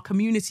in our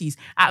communities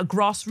at a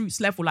grassroots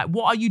level. Like,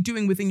 what are you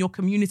doing within your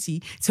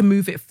community to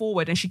move it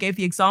forward? And she gave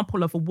the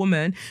example of a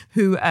woman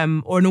who,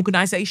 or an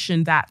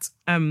organization that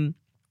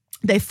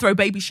they throw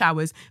baby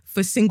showers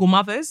for single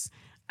mothers.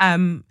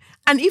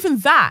 And even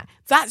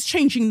that's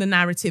changing the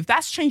narrative.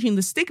 That's changing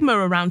the stigma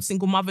around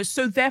single mothers.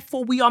 So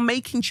therefore, we are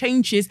making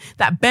changes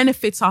that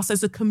benefits us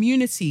as a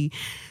community.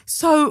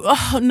 So,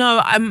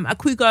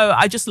 Akhuigo,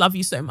 I just love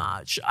you so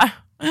much.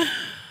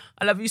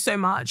 I love you so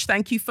much.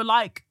 Thank you for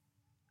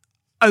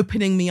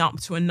opening me up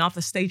to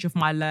another stage of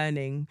my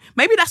learning.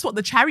 Maybe that's what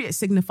the chariot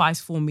signifies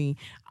for me.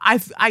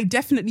 I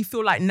definitely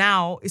feel like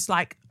now it's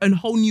like a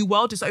whole new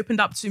world has opened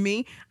up to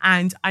me,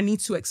 and I need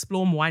to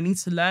explore more. I need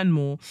to learn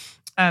more.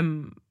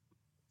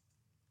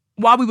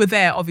 While we were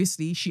there,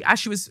 obviously, as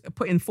she was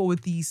putting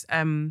forward these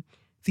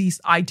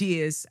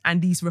ideas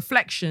and these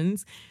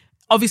reflections,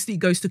 obviously it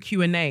goes to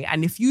Q&A.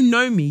 And if you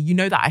know me, you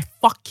know that I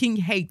fucking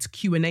hate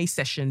Q&A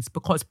sessions,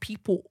 because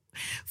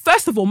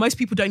first of all, most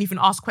people don't even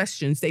ask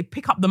questions. They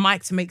pick up the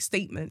mic to make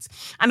statements.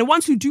 And the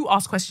ones who do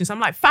ask questions, I'm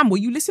like, fam, were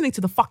you listening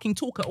to the fucking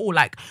talk at all?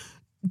 Like,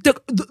 the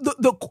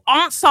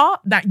answer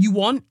that you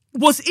want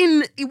was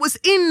in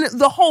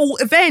the whole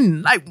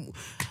event. Like,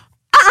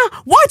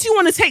 why do you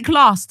want to take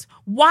last?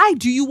 Why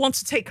do you want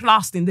to take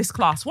last in this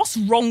class? What's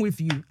wrong with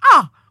you?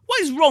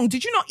 What is wrong?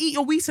 Did you not eat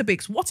your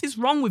Weetabix? What is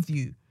wrong with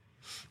you?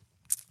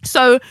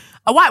 So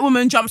a white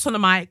woman jumps on the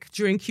mic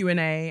during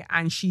Q&A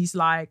and she's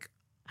like,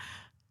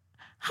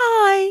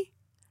 hi,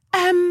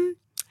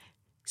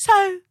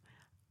 So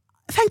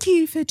thank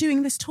you for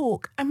doing this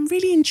talk. I'm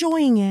really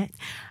enjoying it.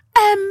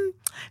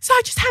 So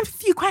I just have a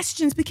few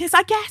questions because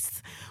I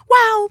guess,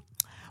 well,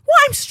 what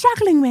I'm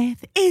struggling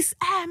with is,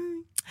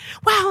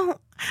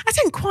 well, I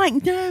don't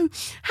quite know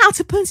how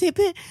to put it,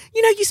 but,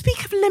 you know, you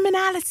speak of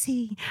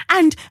liminality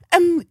and,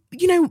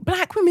 you know,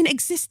 black women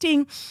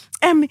existing,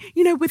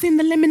 you know, within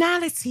the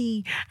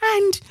liminality.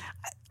 And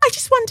I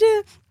just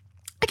wonder,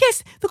 I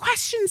guess the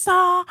questions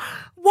are,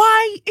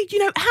 why, you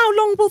know, how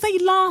long will they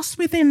last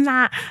within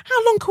that?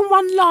 How long can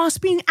one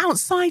last being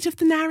outside of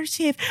the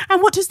narrative?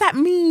 And what does that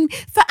mean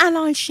for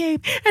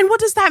allyship? And what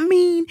does that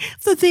mean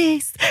for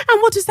this?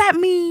 And what does that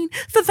mean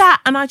for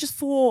that? And I just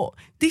thought,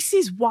 this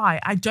is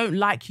why I don't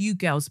like you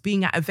girls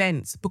being at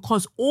events,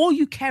 because all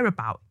you care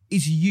about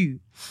is you.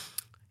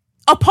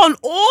 Upon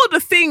all the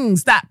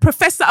things that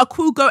Professor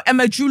Akugo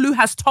Emejulu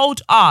has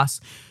told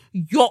us,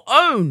 your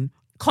own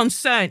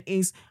concern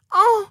is,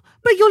 oh,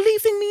 but you're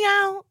leaving me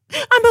out.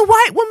 I'm a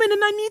white woman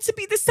and I need to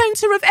be the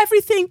center of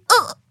everything.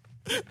 Oh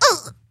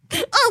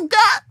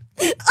God.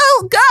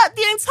 Oh God,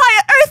 the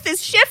entire earth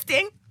is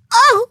shifting.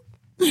 Oh,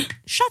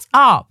 shut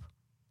up.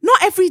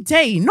 Not every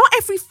day, not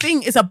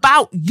everything is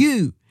about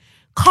you.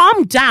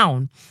 Calm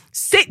down.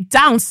 Sit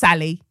down,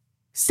 Sally.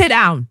 Sit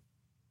down.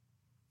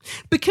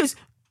 Because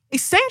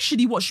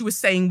essentially what she was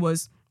saying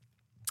was,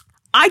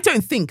 I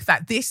don't think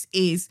that this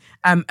is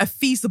a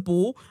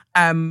feasible,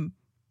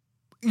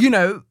 you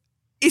know,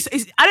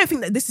 I don't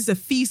think that this is a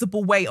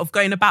feasible way of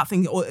going about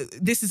things, or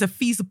this is a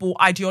feasible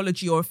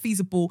ideology or a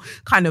feasible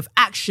kind of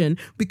action,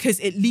 because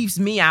it leaves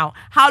me out.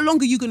 How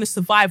long are you going to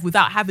survive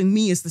without having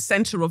me as the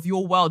center of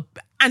your world?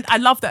 And I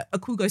love that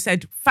Akugo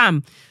said,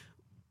 fam,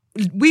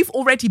 we've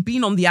already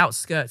been on the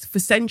outskirts for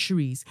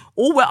centuries.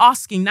 All we're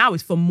asking now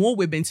is for more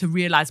women to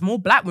realize, more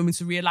black women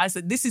to realize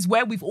that this is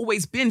where we've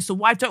always been. So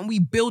why don't we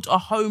build a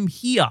home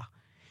here?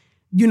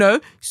 You know?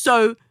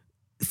 So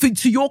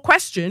to your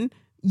question,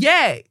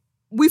 yeah,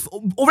 we've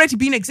already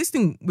been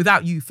existing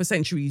without you for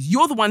centuries.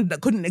 You're the one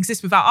that couldn't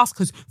exist without us,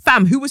 because,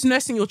 fam, who was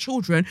nursing your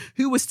children?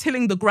 Who was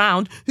tilling the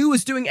ground? Who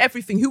was doing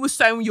everything? Who was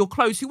sewing your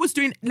clothes? Who was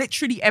doing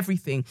literally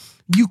everything?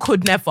 You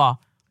could never.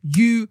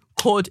 You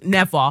could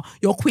never.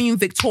 Your Queen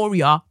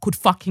Victoria could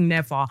fucking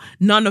never.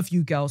 None of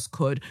you girls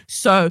could.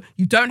 So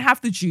you don't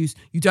have the juice.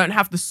 You don't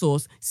have the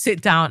sauce.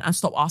 Sit down and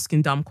stop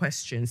asking dumb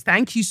questions.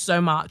 Thank you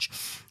so much.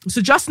 So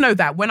just know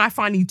that when I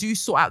finally do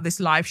sort out this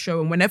live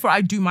show, and whenever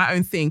I do my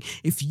own thing,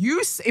 if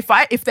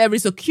there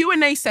is a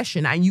Q&A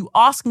session and you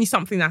ask me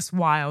something that's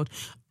wild,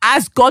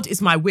 as God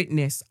is my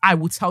witness, I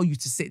will tell you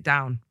to sit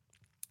down.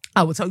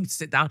 I will tell you to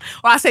sit down.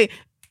 Or I say,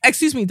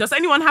 excuse me, does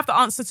anyone have the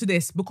answer to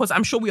this? Because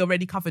I'm sure we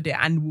already covered it,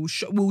 and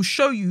we'll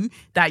show you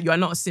that you are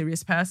not a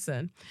serious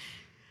person.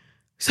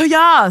 So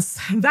yes,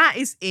 that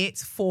is it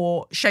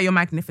for Share Your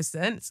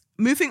Magnificence.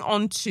 Moving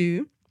on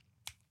to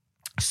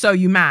So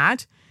You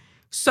Mad.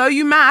 So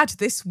You Mad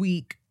this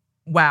week,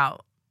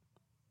 well,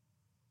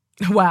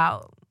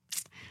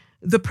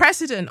 the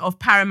president of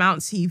Paramount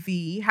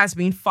TV has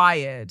been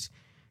fired.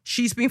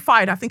 She's been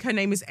fired. I think her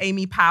name is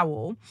Amy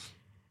Powell.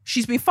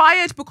 She's been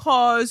fired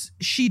because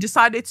she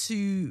decided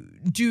to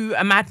do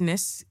a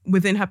madness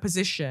within her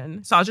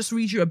position. So I'll just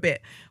read you a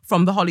bit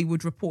from The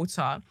Hollywood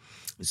Reporter.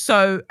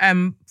 So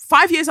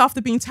 5 years after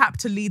being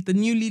tapped to lead the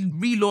newly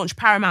relaunched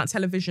Paramount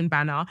television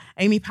banner,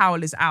 Amy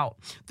Powell is out.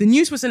 The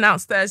news was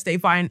announced Thursday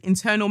via an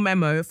internal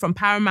memo from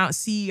Paramount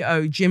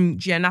CEO Jim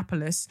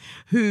Giannopoulos,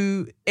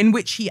 in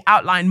which he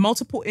outlined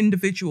multiple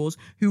individuals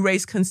who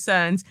raised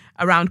concerns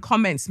around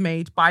comments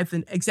made by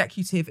the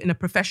executive in a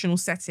professional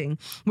setting,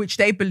 which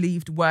they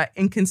believed were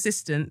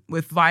inconsistent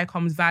with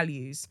Viacom's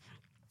values.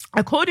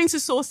 According to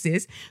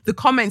sources, the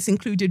comments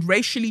included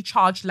racially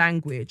charged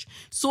language.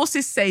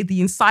 Sources say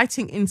the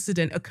inciting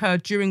incident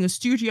occurred during a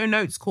studio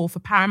notes call for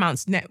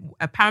Paramount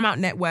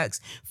Network's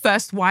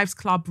First Wives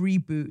Club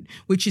reboot,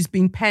 which is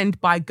being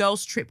penned by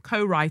Girls Trip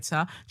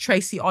co-writer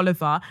Tracy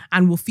Oliver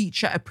and will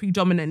feature a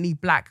predominantly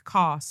black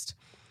cast.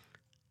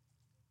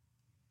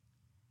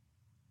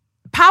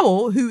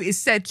 Powell, who is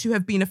said to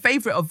have been a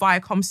favourite of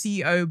Viacom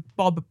CEO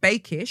Bob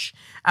Bakish,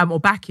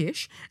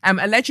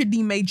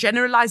 allegedly made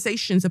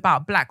generalisations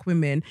about black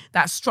women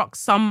that struck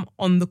some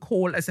on the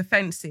call as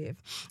offensive.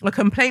 A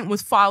complaint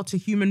was filed to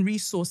Human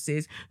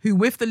Resources, who,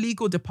 with the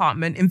legal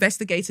department,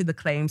 investigated the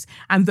claims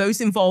and those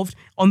involved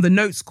on the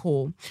notes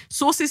call.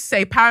 Sources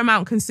say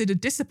Paramount considered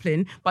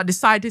discipline, but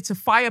decided to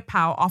fire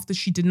Powell after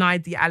she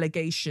denied the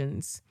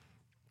allegations.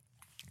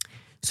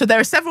 So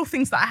there are several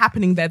things that are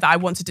happening there that I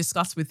want to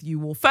discuss with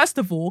you all. First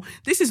of all,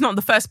 this is not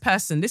the first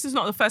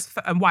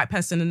white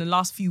person in the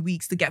last few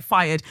weeks to get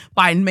fired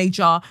by a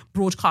major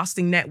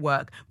broadcasting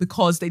network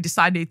because they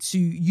decided to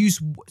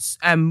use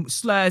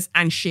slurs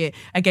and shit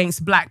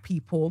against black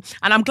people.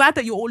 And I'm glad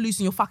that you're all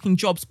losing your fucking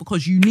jobs,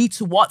 because you need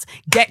to what?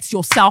 Get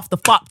yourself the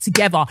fuck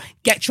together.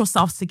 Get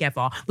yourselves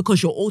together,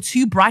 because you're all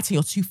too bright and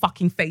you're too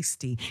fucking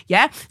feisty.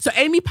 Yeah? So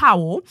Amy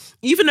Powell,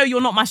 even though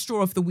you're not my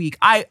straw of the week,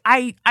 I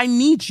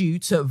need you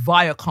to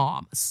Viacom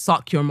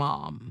suck your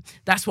mom.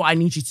 That's what I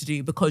need you to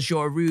do, because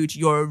you're a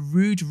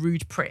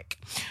rude prick.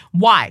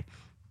 Why?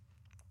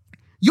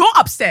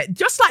 upset,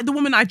 just like the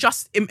woman I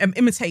just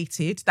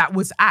imitated that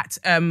was at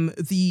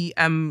the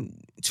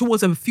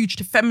towards a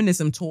fugitive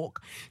feminism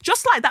talk,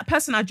 just like that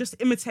person I just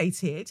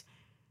imitated.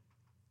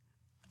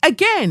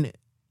 Again,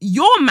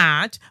 you're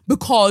mad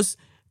because,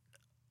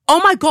 oh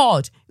my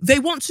God, they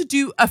want to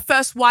do a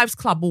First Wives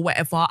Club or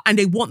whatever, and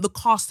they want the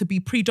cast to be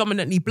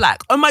predominantly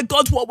black. Oh my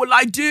God, what will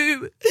I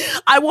do?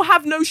 I will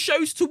have no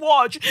shows to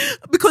watch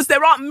because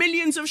there aren't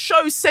millions of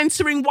shows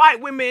centering white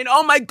women.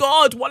 Oh my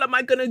God, what am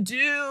I going to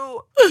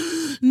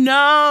do?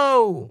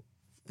 No.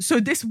 So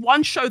this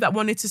one show that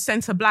wanted to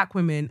center black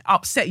women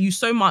upset you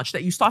so much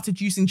that you started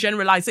using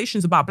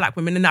generalizations about black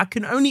women. And I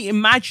can only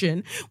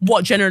imagine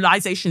what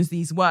generalizations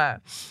these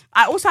were.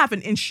 I also have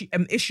an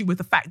issue with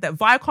the fact that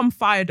Viacom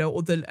fired her,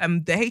 or the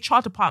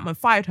HR department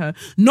fired her,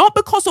 not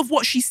because of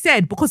what she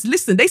said. Because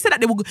listen, they said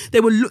that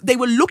they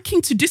were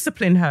looking to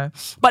discipline her,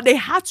 but they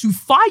had to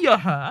fire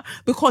her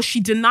because she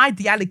denied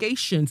the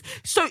allegations.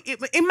 So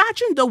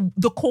imagine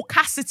the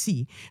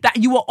caucasity that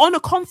you were on a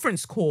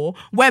conference call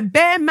where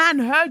Bear Man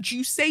heard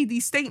you say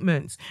these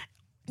statements.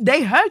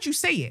 They heard you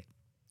say it.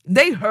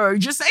 They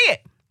heard you say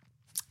it.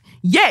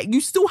 Yet you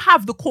still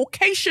have the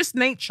Caucasian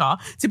nature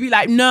to be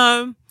like,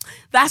 no,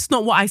 that's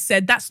not what I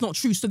said. That's not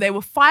true. So they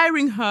were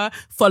firing her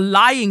for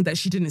lying that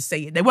she didn't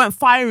say it. They weren't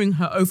firing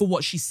her over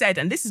what she said.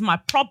 And this is my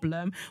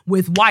problem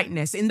with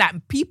whiteness, in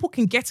that people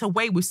can get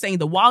away with saying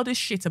the wildest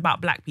shit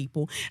about black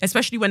people,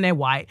 especially when they're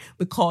white,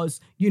 because,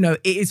 you know,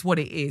 it is what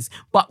it is.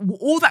 But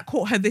all that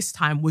caught her this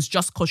time was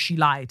just because she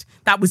lied.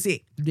 That was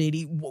it,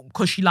 really,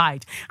 because she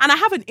lied. And I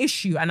have an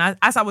issue. And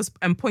as I was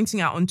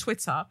pointing out on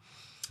Twitter,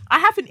 I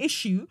have an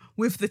issue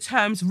with the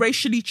terms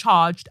racially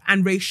charged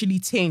and racially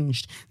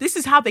tinged. This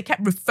is how they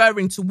kept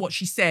referring to what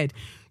she said.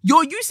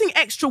 You're using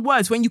extra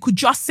words when you could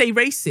just say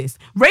racist.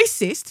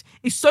 Racist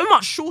is so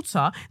much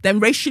shorter than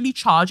racially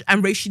charged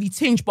and racially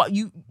tinged. But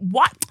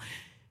what?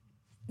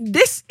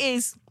 This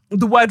is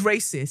the word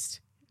racist.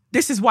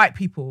 This is white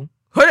people.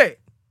 Hey,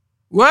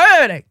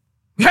 hey,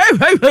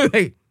 hey,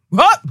 hey.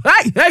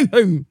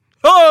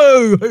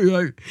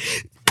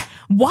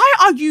 Why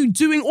are you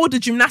doing all the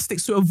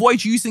gymnastics to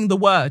avoid using the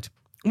word?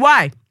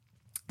 Why?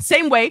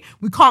 Same way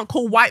we can't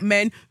call white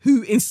men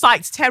who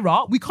incite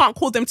terror, we can't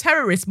call them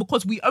terrorists,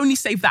 because we only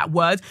save that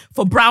word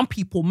for brown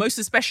people. Most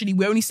especially,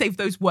 we only save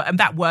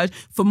that word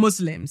for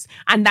Muslims.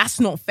 And that's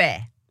not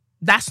fair.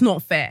 That's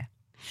not fair.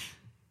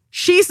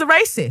 She's the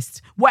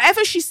racist.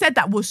 Whatever she said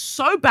that was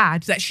so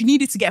bad that she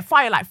needed to get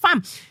fired. Like,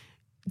 fam,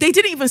 they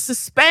didn't even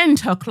suspend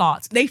her,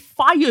 Clark. They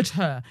fired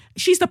her.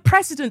 She's the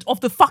president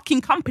of the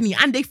fucking company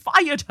and they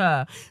fired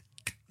her.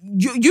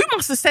 You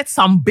must have said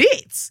some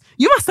bits.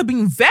 You must have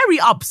been very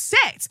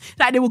upset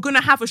that they were going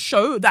to have a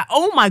show that,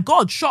 oh my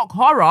God, shock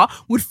horror,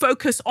 would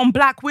focus on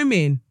black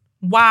women.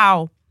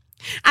 Wow.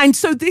 And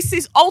so this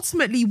is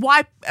ultimately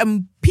why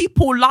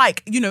people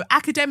like, you know,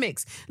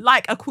 academics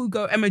like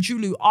Akugo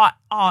Emejulu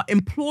are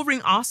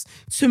imploring us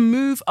to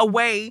move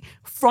away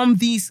from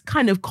these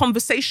kind of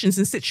conversations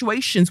and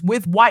situations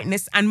with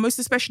whiteness, and most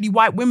especially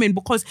white women,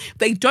 because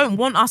they don't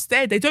want us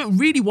there. They don't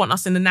really want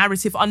us in the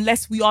narrative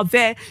unless we are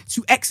there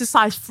to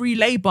exercise free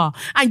labor.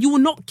 And you will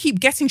not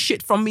keep getting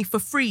shit from me for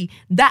free.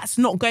 That's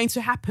not going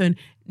to happen.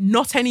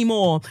 Not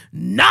anymore.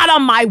 Not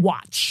on my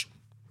watch.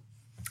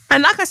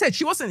 And like I said,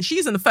 she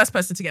isn't the first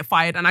person to get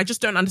fired. And I just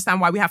don't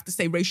understand why we have to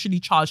say racially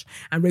charged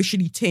and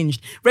racially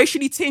tinged.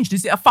 Racially tinged,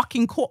 is it a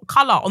fucking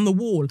colour on the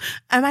wall?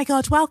 Oh my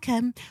God,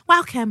 welcome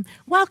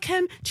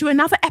to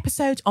another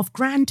episode of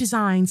Grand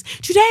Designs.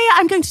 Today,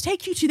 I'm going to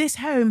take you to this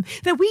home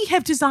that we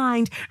have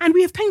designed, and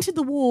we have painted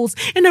the walls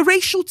in a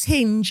racial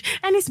tinge,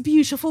 and it's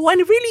beautiful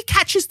and it really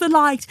catches the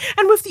light.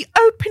 And with the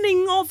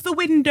opening of the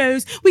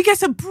windows, we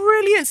get a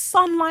brilliant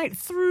sunlight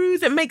through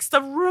that makes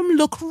the room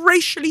look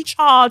racially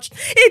charged.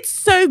 It's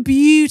so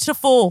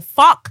beautiful.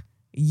 Fuck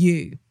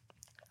you.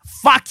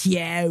 Fuck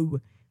you.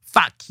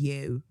 Fuck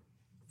you.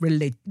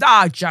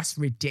 Just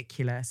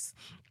ridiculous.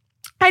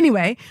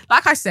 Anyway,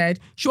 like I said,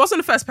 she wasn't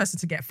the first person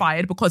to get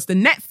fired, because the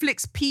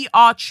Netflix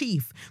PR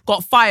chief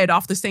got fired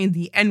after saying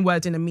the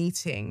N-word in a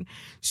meeting.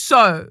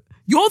 So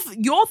you're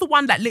the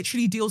one that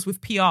literally deals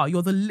with PR.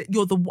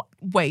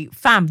 Wait,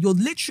 fam, you're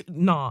literally,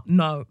 no,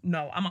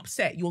 I'm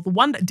upset. You're the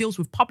one that deals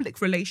with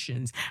public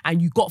relations,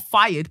 and you got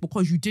fired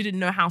because you didn't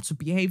know how to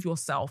behave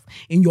yourself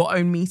in your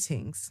own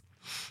meetings.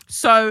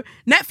 So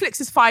Netflix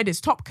has fired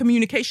its top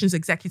communications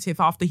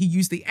executive after he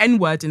used the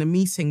N-word in a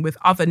meeting with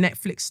other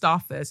Netflix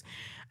staffers.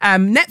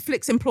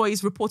 Netflix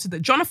employees reported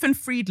that Jonathan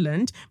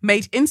Friedland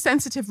made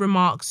insensitive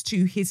remarks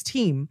to his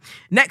team.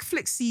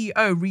 Netflix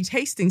CEO Reed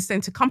Hastings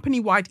sent a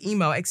company-wide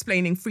email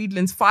explaining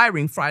Friedland's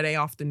firing Friday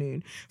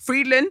afternoon.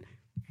 Friedland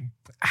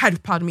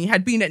had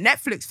been at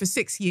Netflix for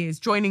 6 years,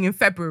 joining in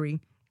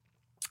February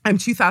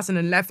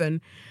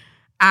 2011.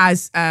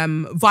 As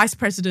Vice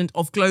President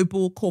of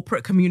Global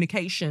Corporate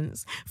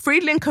Communications.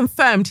 Friedland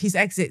confirmed his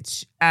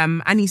exit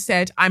and he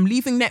said, "I'm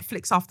leaving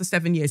Netflix after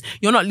 7 years."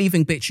 You're not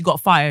leaving, bitch. You got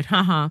fired.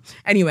 Haha.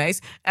 Anyways,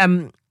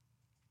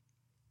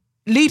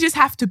 Leaders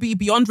have to be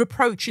beyond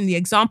reproach in the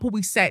example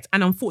we set,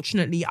 and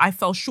unfortunately, I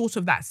fell short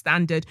of that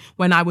standard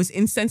when I was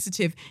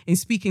insensitive in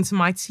speaking to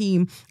my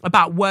team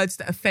about words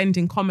that offend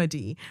in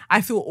comedy. I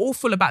feel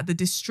awful about the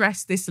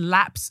distress this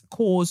lapse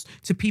caused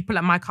to people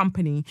at my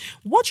company.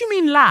 What do you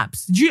mean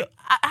lapse?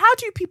 How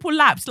do people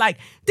lapse? Like,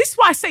 this is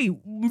why I say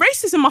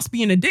racism must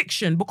be an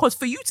addiction, because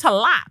for you to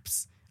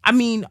lapse, I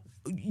mean,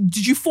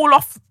 did you fall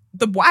off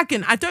the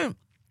wagon? I don't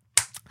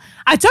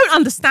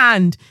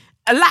understand.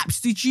 A lapse,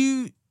 did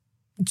you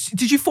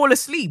fall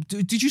asleep?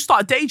 Did you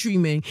start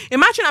daydreaming?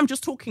 Imagine I'm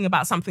just talking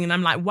about something and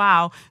I'm like,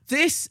 wow,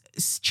 this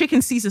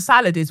chicken Caesar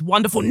salad is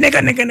wonderful. Nigger.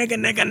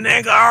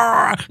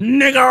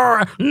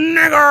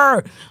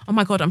 Oh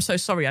my God, I'm so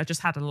sorry. I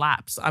just had a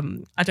lapse.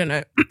 I don't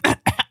know.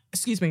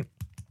 Excuse me.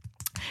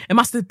 It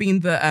must have been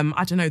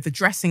the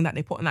dressing that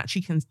they put on that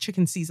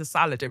chicken Caesar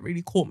salad. It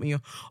really caught me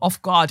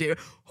off guard. It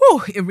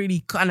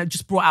really kind of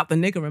just brought out the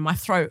nigger in my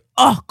throat.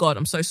 Oh God,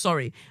 I'm so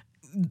sorry.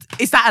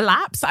 Is that a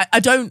lapse? I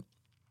don't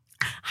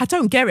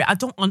get it. I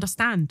don't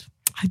understand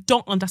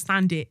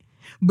it.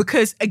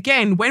 Because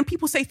again, when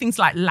people say things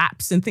like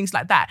lapse and things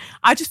like that,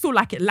 I just feel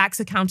like it lacks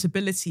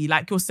accountability.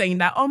 Like you're saying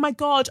that, oh my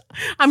God,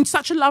 I'm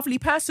such a lovely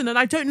person and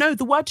I don't know,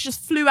 the word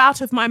just flew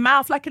out of my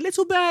mouth like a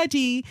little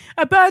birdie,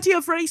 a birdie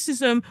of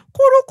racism.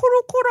 Kuru,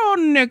 kuru, kuru,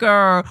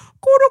 nigger.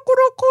 Kuru,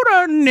 kuru,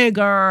 kuru,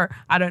 nigger.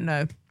 I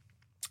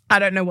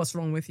don't know what's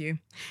wrong with you.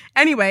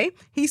 Anyway,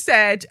 he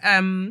said,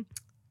 I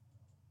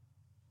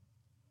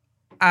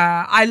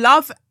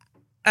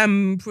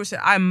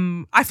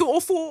feel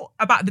awful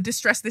about the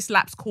distress this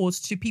lapse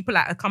caused to people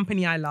at a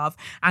company I love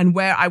and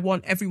where I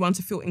want everyone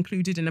to feel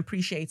included and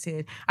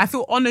appreciated. I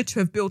feel honored to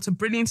have built a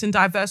brilliant and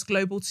diverse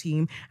global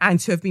team and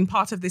to have been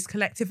part of this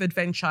collective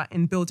adventure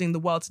in building the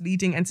world's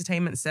leading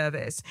entertainment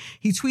service.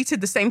 He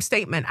tweeted the same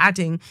statement,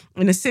 adding,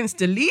 in a since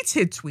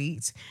deleted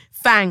tweet,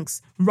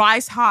 thanks,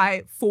 rise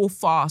high, fall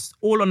fast,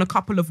 all on a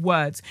couple of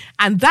words.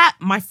 And that,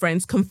 my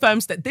friends,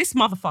 confirms that this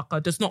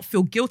motherfucker does not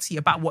feel guilty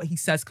about what he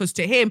says, because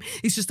to him,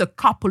 it's just a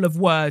couple of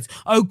words.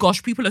 Oh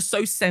gosh, people are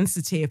so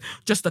sensitive.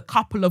 Just a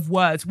couple of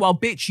words. Well,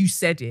 bitch, you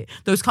said it.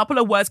 Those couple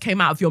of words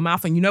came out of your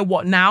mouth, and you know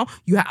what now?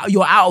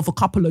 You're out of a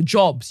couple of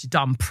jobs, you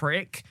dumb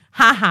prick.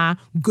 Haha,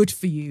 good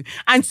for you.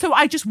 And so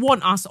I just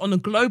want us on a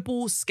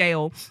global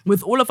scale,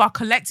 with all of our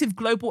collective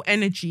global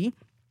energy,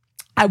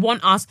 I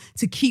want us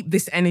to keep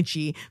this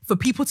energy for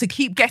people to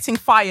keep getting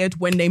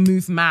fired when they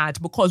move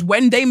mad, because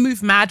when they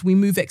move mad, we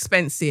move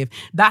expensive.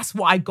 That's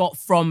what I got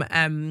from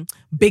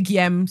Big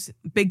Yems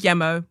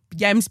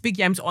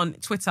on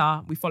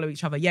Twitter. We follow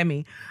each other,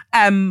 Yemi.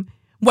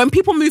 When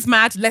people move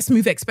mad, let's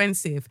move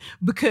expensive,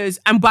 because,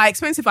 and by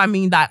expensive, I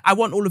mean that I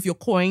want all of your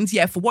coins.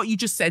 Yeah, for what you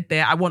just said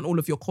there, I want all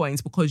of your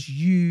coins because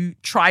you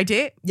tried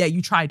it. Yeah,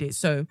 you tried it.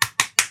 So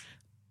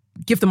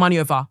give the money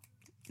over.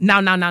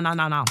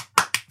 Now.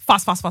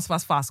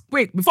 Fast.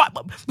 Quick, before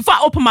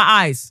I open my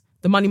eyes,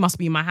 the money must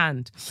be in my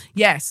hand.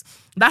 Yes,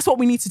 that's what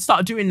we need to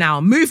start doing now.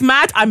 Move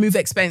mad, I move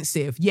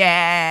expensive.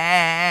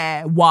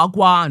 Yeah,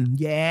 wagwan.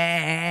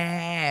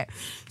 Yeah.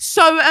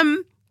 So,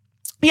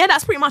 yeah,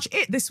 that's pretty much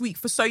it this week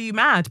for So You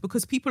Mad,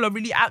 because people are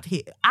really out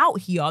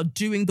here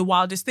doing the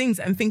wildest things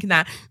and thinking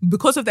that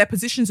because of their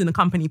positions in the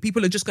company,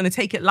 people are just going to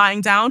take it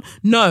lying down.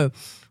 No,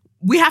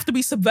 we have to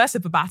be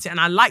subversive about it. And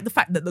I like the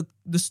fact that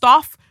the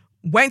staff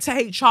went to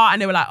HR and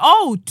they were like,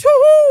 oh,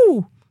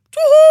 too-hoo.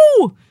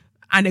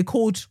 And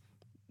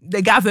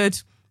they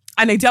gathered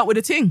and they dealt with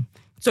the thing.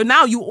 So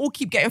now you all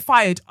keep getting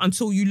fired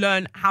until you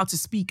learn how to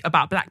speak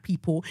about Black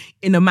people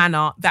in a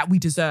manner that we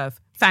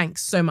deserve.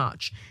 Thanks so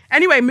much.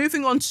 Anyway,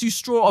 moving on to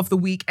Straw of the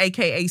Week,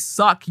 aka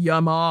Suck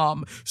Your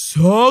Mom.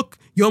 Suck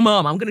Your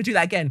Mom. I'm going to do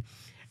that again.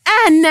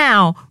 And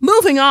now,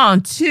 moving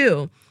on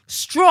to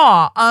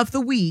Straw of the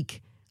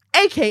Week,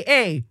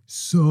 aka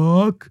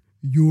Suck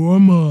Your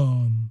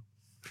Mom.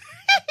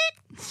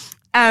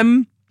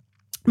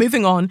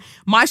 Moving on,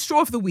 my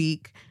straw of the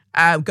week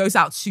goes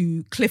out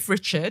to Cliff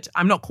Richard.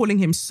 I'm not calling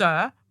him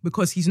sir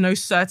because he's no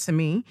sir to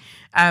me.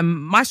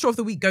 My straw of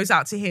the week goes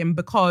out to him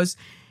because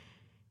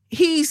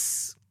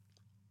he's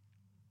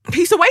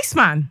a waste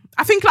man.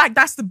 I think like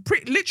that's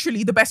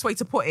literally the best way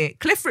to put it.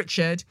 Cliff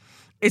Richard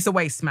is a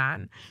waste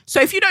man.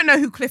 So if you don't know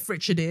who Cliff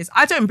Richard is,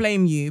 I don't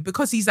blame you,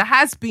 because he's a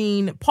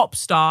has-been pop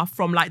star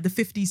from like the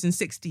 50s and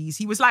 60s.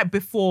 He was like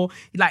before,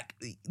 like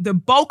the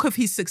bulk of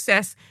his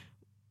success,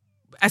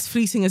 as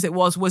fleeting as it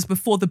was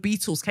before the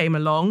Beatles came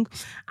along.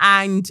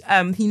 And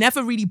he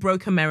never really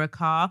broke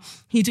America.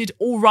 He did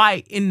all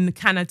right in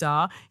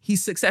Canada.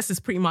 His success has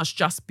pretty much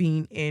just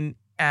been in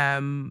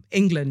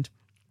England.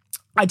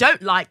 I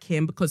don't like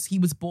him because he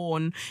was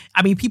born,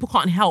 I mean, people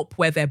can't help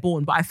where they're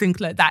born, but I think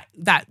like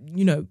that,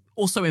 you know,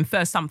 also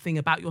infers something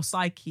about your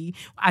psyche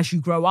as you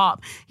grow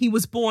up. He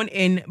was born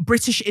in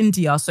British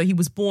India. So he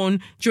was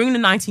born during the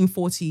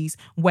 1940s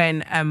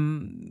when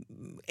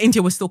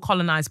India was still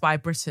colonized by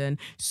Britain.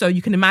 So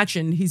you can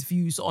imagine his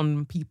views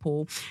on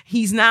people.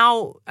 He's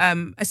now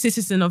a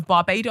citizen of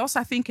Barbados,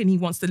 I think, and he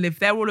wants to live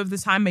there all of the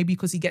time, maybe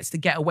because he gets to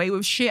get away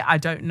with shit. I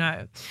don't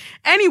know.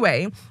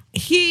 Anyway,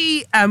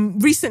 he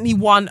recently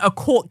won a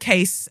court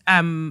case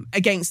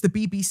against the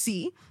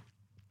BBC.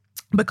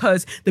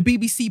 because the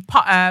BBC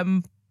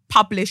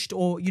published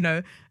or,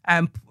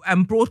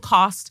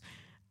 broadcast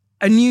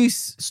a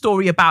news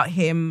story about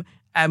him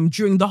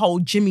during the whole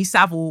Jimmy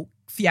Savile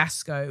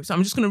fiasco. So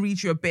I'm just going to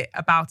read you a bit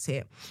about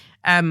it.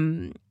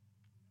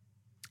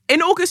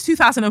 In August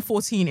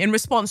 2014, in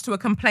response to a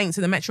complaint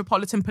to the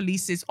Metropolitan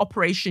Police's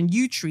Operation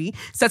U-Tree,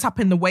 set up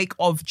in the wake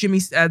of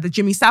the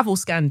Jimmy Savile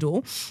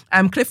scandal,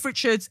 Cliff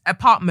Richard's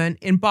apartment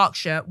in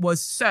Berkshire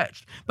was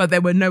searched, but there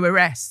were no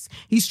arrests.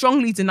 He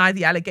strongly denied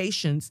the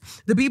allegations.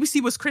 The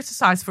BBC was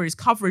criticised for its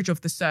coverage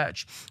of the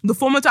search. The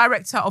former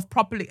director of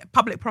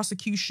public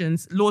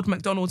prosecutions, Lord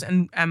MacDonald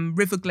and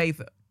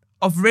Riverglaven,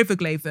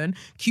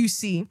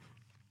 QC,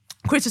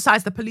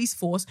 criticised the police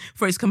force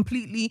for its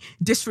completely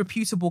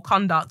disreputable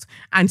conduct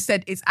and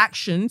said its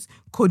actions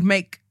could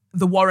make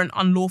the warrant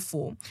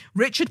unlawful.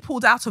 Richard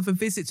pulled out of a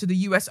visit to the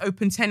US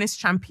Open Tennis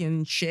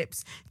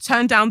Championships,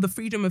 turned down the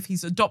freedom of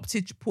his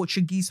adopted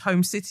Portuguese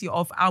home city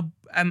of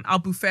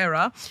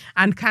Albufeira,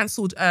 and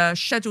cancelled a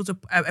scheduled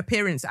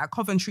appearance at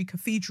Coventry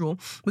Cathedral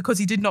because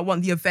he did not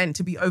want the event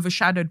to be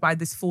overshadowed by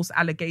this false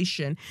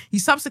allegation. He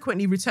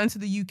subsequently returned to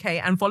the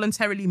UK and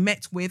voluntarily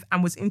met with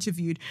and was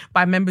interviewed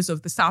by members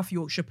of the South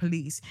Yorkshire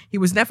Police. He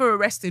was never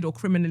arrested or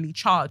criminally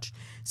charged.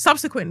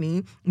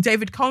 Subsequently,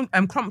 David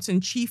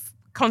Crompton, Chief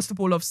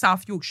Constable of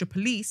South Yorkshire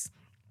Police,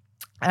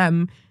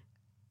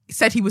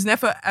 said he was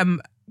never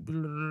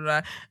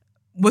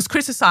was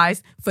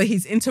criticised for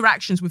his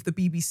interactions with the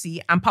BBC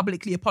and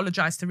publicly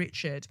apologised to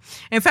Richard.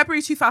 In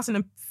February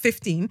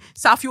 2015,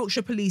 South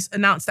Yorkshire Police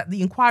announced that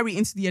the inquiry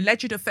into the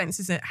alleged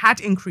offences had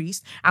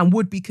increased and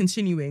would be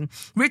continuing.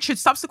 Richard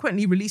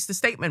subsequently released a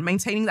statement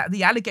maintaining that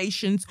the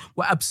allegations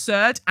were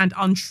absurd and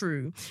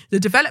untrue. The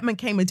development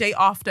came a day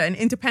after an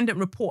independent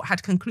report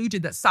had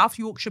concluded that South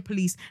Yorkshire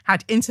Police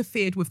had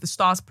interfered with the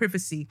Star's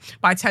privacy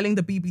by telling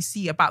the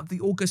BBC about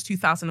the August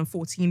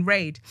 2014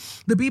 raid.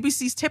 The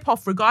BBC's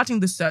tip-off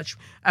regarding the search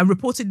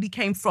reportedly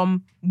came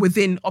from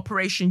within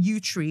Operation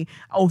U-Tree,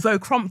 although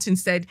Crompton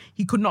said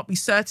he could not be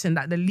certain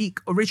that the leak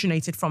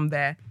originated from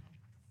there.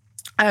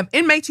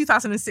 In May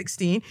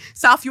 2016,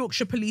 South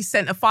Yorkshire Police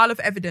sent a file of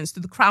evidence to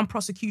the Crown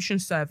Prosecution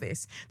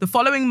Service. The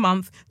following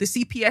month, the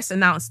CPS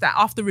announced that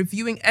after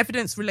reviewing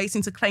evidence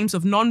relating to claims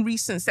of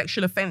non-recent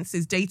sexual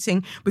offences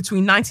dating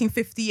between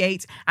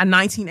 1958 and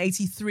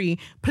 1983,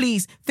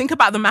 please think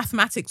about the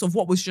mathematics of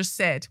what was just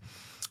said.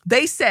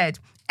 They said,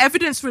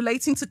 evidence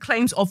relating to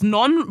claims of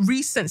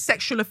non-recent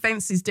sexual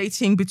offences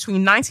dating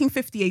between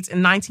 1958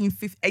 and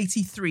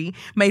 1983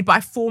 made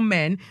by 4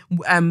 men,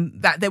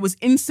 that there was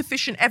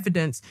insufficient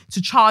evidence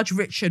to charge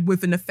Richard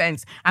with an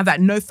offence and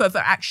that no further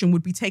action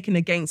would be taken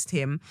against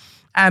him.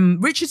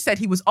 Richard said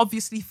he was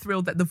obviously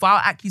thrilled that the vile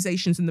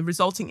accusations and the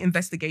resulting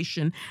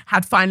investigation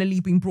had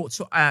finally been brought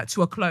to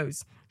a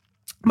close.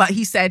 But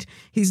he said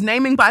his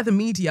naming by the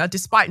media,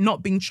 despite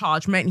not being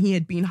charged, meant he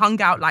had been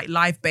hung out like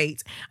live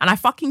bait. And I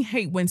fucking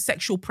hate when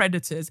sexual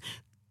predators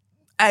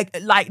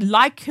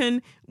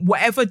liken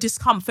whatever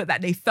discomfort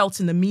that they felt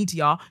in the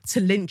media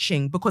to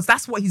lynching, because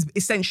that's what he's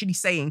essentially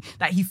saying,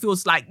 that he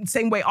feels like,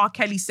 same way R.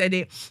 Kelly said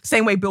it,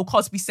 same way Bill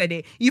Cosby said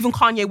it, even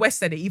Kanye West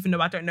said it, even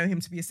though I don't know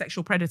him to be a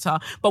sexual predator.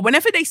 But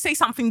whenever they say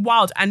something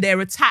wild and they're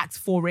attacked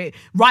for it,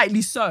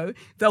 rightly so,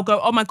 they'll go,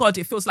 oh my God,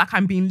 it feels like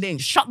I'm being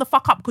lynched. Shut the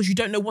fuck up, because you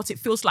don't know what it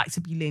feels like to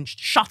be lynched.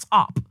 Shut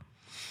up.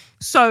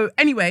 So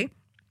anyway,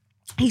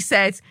 he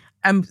said,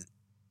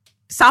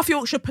 South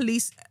Yorkshire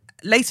Police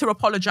later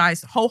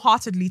apologised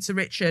wholeheartedly to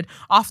Richard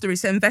after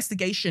its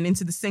investigation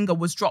into the singer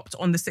was dropped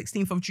on the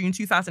 16th of June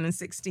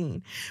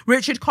 2016.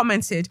 Richard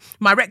commented,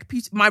 my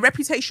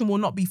reputation will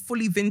not be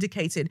fully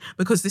vindicated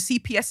because the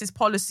CPS's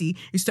policy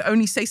is to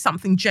only say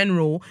something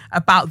general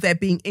about there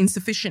being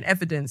insufficient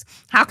evidence.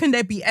 How can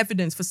there be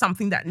evidence for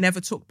something that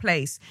never took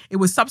place? It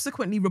was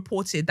subsequently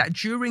reported that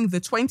during the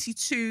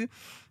 22,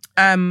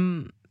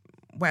 I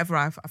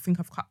think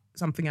I've cut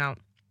something out.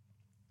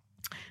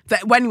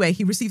 That anyway,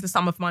 he received a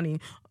sum of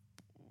money.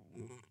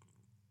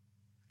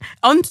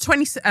 On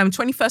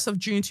 21st of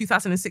June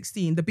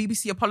 2016, the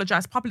BBC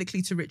apologised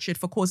publicly to Richard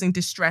for causing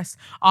distress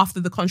after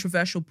the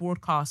controversial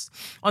broadcast.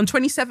 On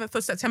 27th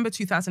of September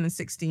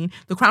 2016,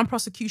 the Crown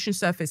Prosecution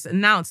Service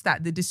announced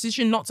that the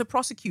decision not to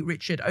prosecute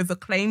Richard over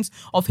claims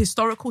of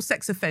historical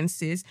sex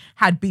offences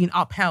had been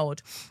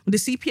upheld. The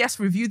CPS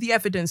reviewed the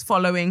evidence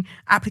following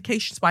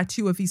applications by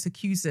 2 of his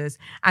accusers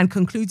and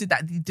concluded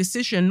that the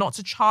decision not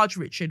to charge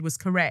Richard was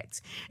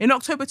correct. In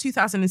October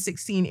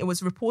 2016, it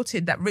was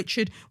reported that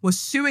Richard was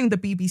suing the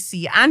BBC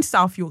and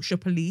South Yorkshire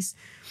Police.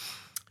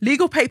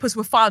 Legal papers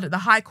were filed at the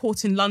High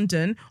Court in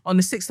London on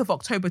the 6th of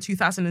October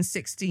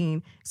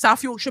 2016.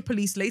 South Yorkshire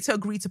Police later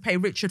agreed to pay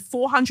Richard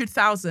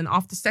 $400,000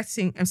 after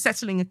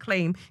settling a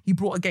claim he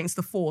brought against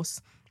the force.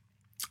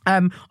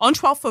 On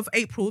 12th of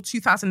April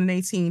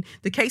 2018,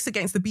 the case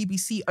against the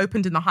BBC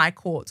opened in the High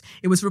Court.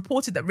 It was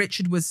reported that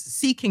Richard was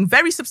seeking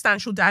very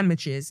substantial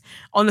damages.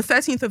 On the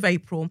 13th of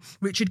April,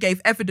 Richard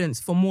gave evidence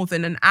for more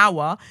than an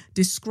hour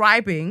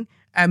describing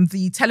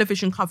the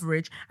television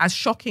coverage as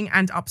shocking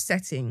and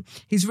upsetting.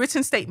 His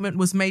written statement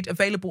was made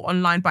available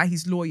online by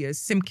his lawyers,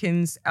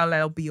 Simpkins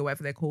LLB or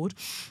whatever they're called.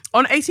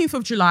 On 18th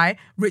of July,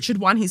 Richard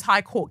won his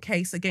High Court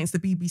case against the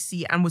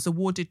BBC and was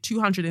awarded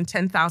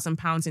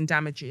 £210,000 in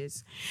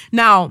damages.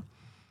 Now,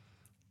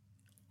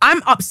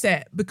 I'm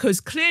upset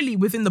because clearly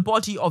within the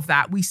body of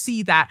that, we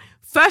see that,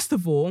 first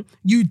of all,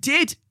 you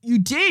did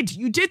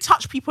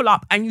touch people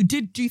up and you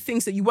did do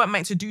things that you weren't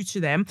meant to do to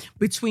them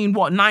between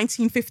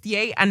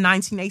 1958 and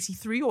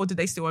 1983, or did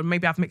they still, or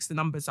maybe I've mixed the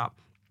numbers up.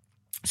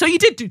 So you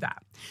did do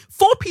that.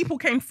 4 people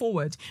came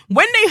forward.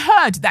 When they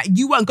heard that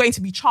you weren't going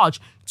to be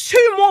charged,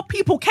 2 more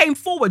people came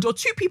forward, or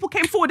 2 people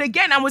came forward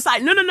again and was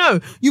like, no,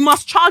 you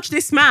must charge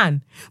this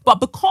man. But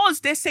because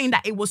they're saying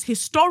that it was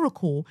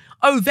historical,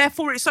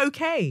 therefore it's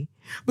okay.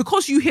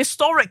 Because you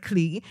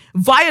historically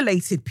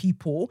violated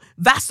people,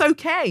 that's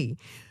okay.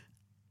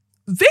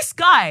 This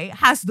guy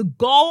has the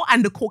gall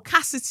and the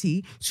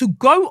caucasity to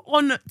go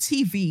on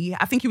TV.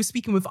 I think he was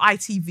speaking with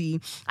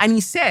ITV, and he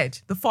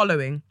said the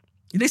following.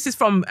 This is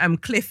from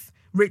Cliff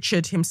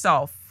Richard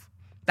himself.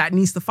 That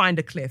needs to find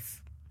a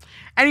Cliff.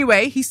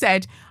 Anyway, he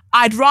said,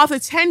 I'd rather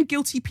 10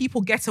 guilty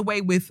people get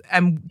away with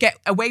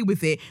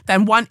it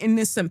than 1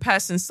 innocent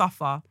person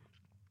suffer.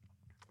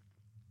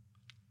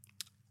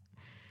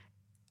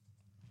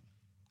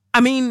 I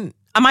mean,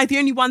 am I the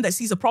only one that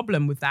sees a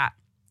problem with that?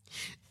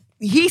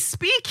 He's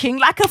speaking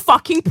like a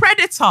fucking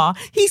predator.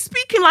 He's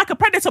speaking like a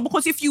predator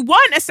because if you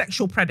weren't a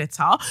sexual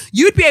predator,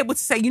 you'd be able to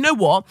say, you know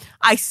what?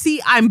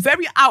 I'm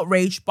very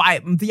outraged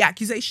by the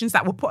accusations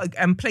that were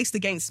placed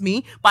against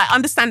me, but I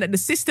understand that the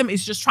system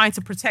is just trying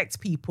to protect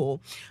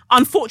people.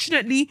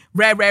 Unfortunately,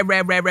 rare.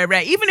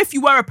 Even if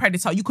you were a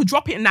predator, you could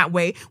drop it in that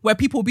way where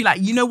people will be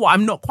like, you know what?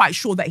 I'm not quite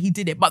sure that he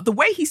did it. But the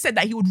way he said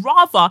that he would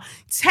rather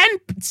 10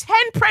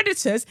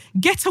 predators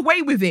get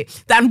away with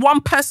it than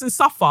 1 person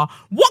suffer.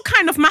 What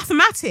kind of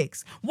mathematics?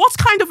 What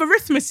kind of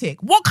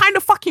arithmetic? What kind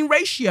of fucking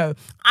ratio?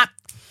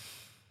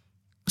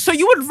 So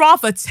you would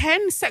rather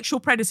 10 sexual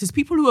predators,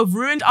 people who have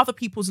ruined other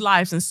people's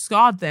lives and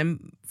scarred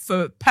them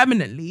for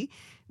permanently,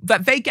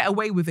 that they get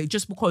away with it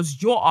just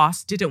because your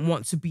ass didn't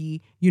want to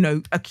be,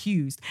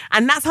 accused.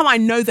 And that's how I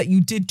know that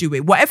you did do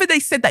it. Whatever they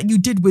said that you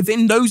did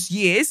within those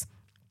years,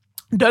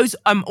 those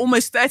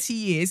almost 30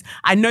 years,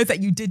 I know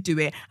that you did do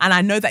it, and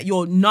I know that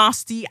you're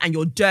nasty and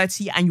you're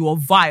dirty and you're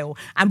vile.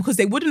 And because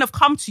they wouldn't have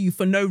come to you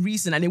for no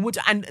reason, and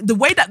the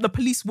way that the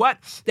police work,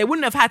 they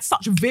wouldn't have had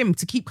such vim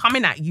to keep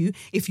coming at you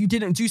if you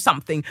didn't do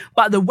something.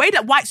 But the way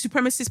that white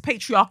supremacist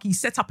patriarchy is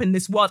set up in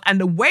this world, and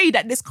the way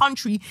that this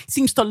country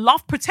seems to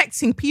love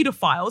protecting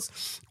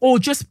pedophiles or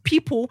just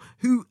people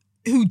who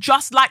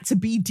just like to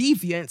be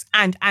deviant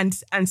and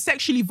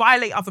sexually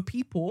violate other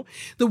people,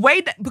 the way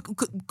that,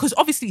 because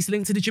obviously it's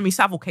linked to the Jimmy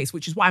Savile case,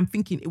 which is why I'm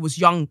thinking it was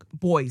young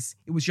boys,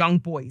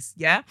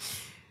 yeah?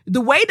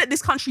 The way that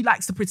this country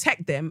likes to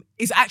protect them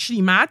is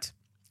actually mad.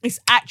 It's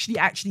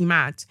actually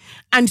mad.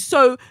 And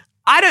so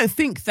I don't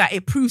think that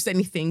it proves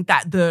anything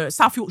that the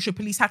South Yorkshire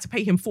police had to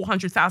pay him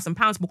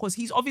 £400,000 because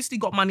he's obviously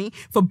got money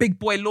for big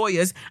boy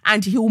lawyers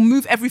and he'll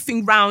move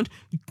everything round.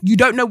 You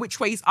don't know which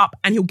way is up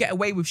and he'll get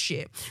away with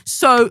shit.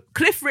 So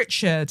Cliff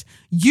Richard,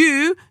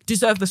 you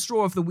deserve the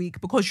straw of the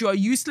week because you're a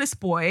useless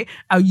boy,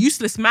 a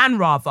useless man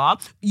rather,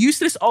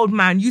 useless old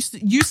man,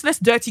 useless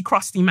dirty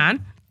crusty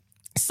man.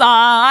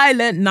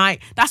 Silent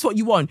night. That's what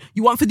you want.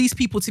 You want for these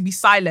people to be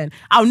silent.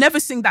 I'll never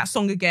sing that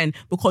song again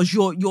because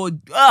you're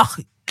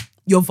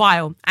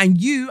vile. And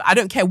I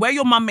don't care where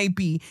your mum may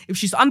be, if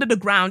she's under the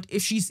ground,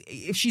 if she's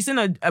in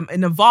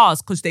a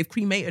vase because they've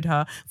cremated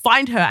her,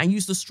 find her and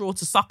use the straw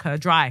to suck her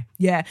dry.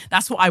 Yeah,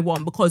 that's what I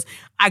want because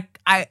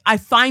I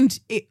find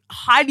it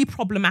highly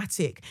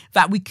problematic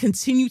that we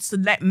continue to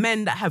let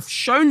men that have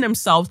shown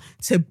themselves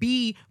to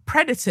be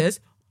predators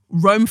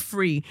roam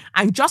free.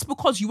 And just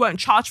because you weren't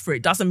charged for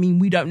it doesn't mean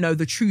we don't know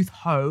the truth,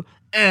 ho.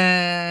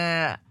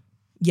 Yes.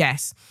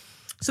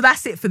 So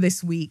that's it for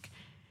this week.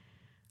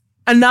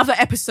 Another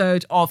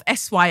episode of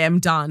SYM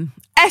done.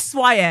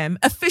 SYM,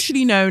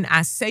 officially known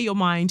as Say Your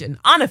Mind and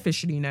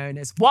unofficially known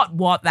as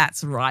What,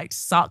 that's right,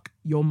 suck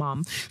your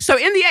mum. So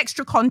in the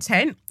extra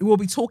content, we'll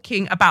be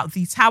talking about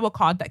the Tower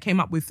card that came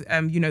up with,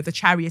 the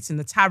Chariot and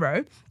the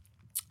Tarot.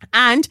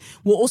 And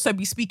we'll also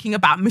be speaking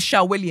about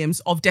Michelle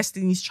Williams of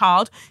Destiny's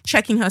Child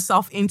checking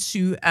herself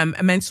into a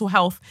mental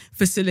health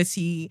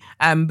facility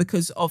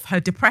because of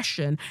her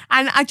depression.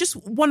 And I just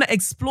want to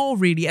explore,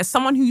 really, as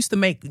someone who used to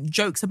make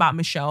jokes about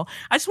Michelle,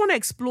 I just want to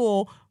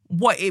explore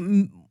what it,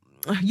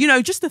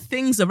 just the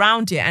things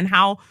around it and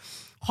how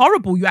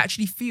horrible you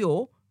actually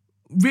feel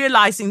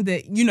realizing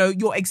that,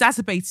 you're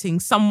exacerbating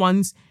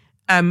someone's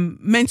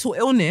mental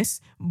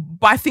illness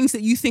by things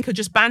that you think are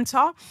just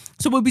banter.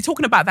 So we'll be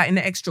talking about that in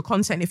the extra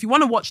content. If you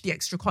want to watch the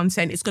extra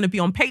content, it's going to be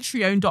on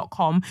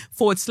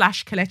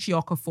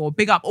patreon.com/Kelechi Okafor.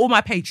 Big up all my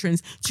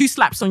patrons. 2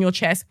 slaps on your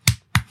chest.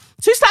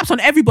 2 slaps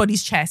on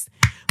everybody's chest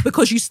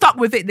because you stuck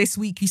with it this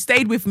week. You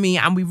stayed with me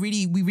and we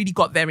really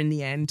got there in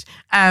the end.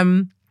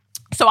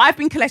 So I've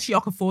been Kelechi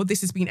Okafor.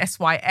 This has been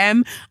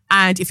SYM.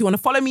 And if you want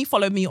to follow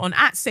me on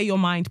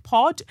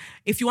 @SayYourMindPod.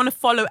 If you want to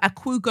follow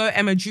Akugo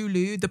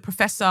Emajulu, the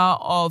professor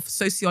of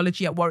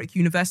sociology at Warwick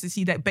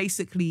University that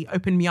basically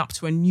opened me up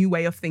to a new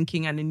way of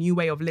thinking and a new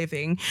way of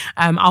living,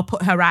 I'll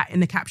put her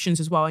in the captions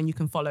as well, and you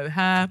can follow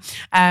her.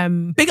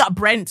 Big up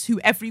Brent, who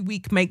every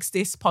week makes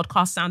this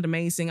podcast sound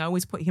amazing. I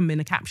always put him in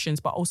the captions,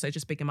 but also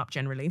just big him up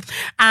generally.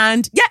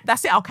 And yeah,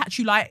 that's it. I'll catch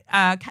you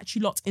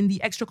lot in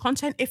the extra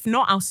content. If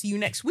not, I'll see you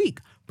next week.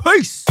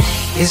 Peace.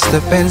 It's the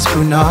Benz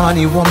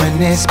Punani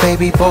womanist,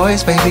 baby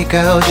boys, baby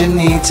girls, you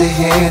need to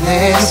hear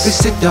this. If you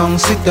sit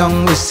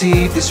down,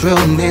 receive this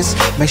realness.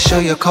 Make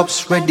sure your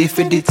cup's ready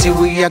for the tea,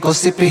 we are go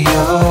sip it,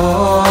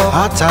 yo.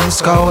 Hard time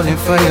scrolling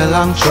for your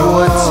long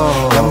shorts.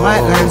 You might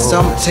learn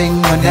something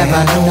you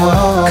never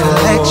know.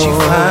 Collect you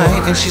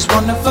fine, and she's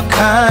one of a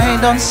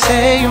kind. Don't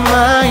say you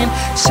mine,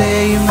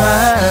 say you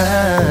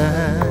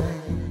mine.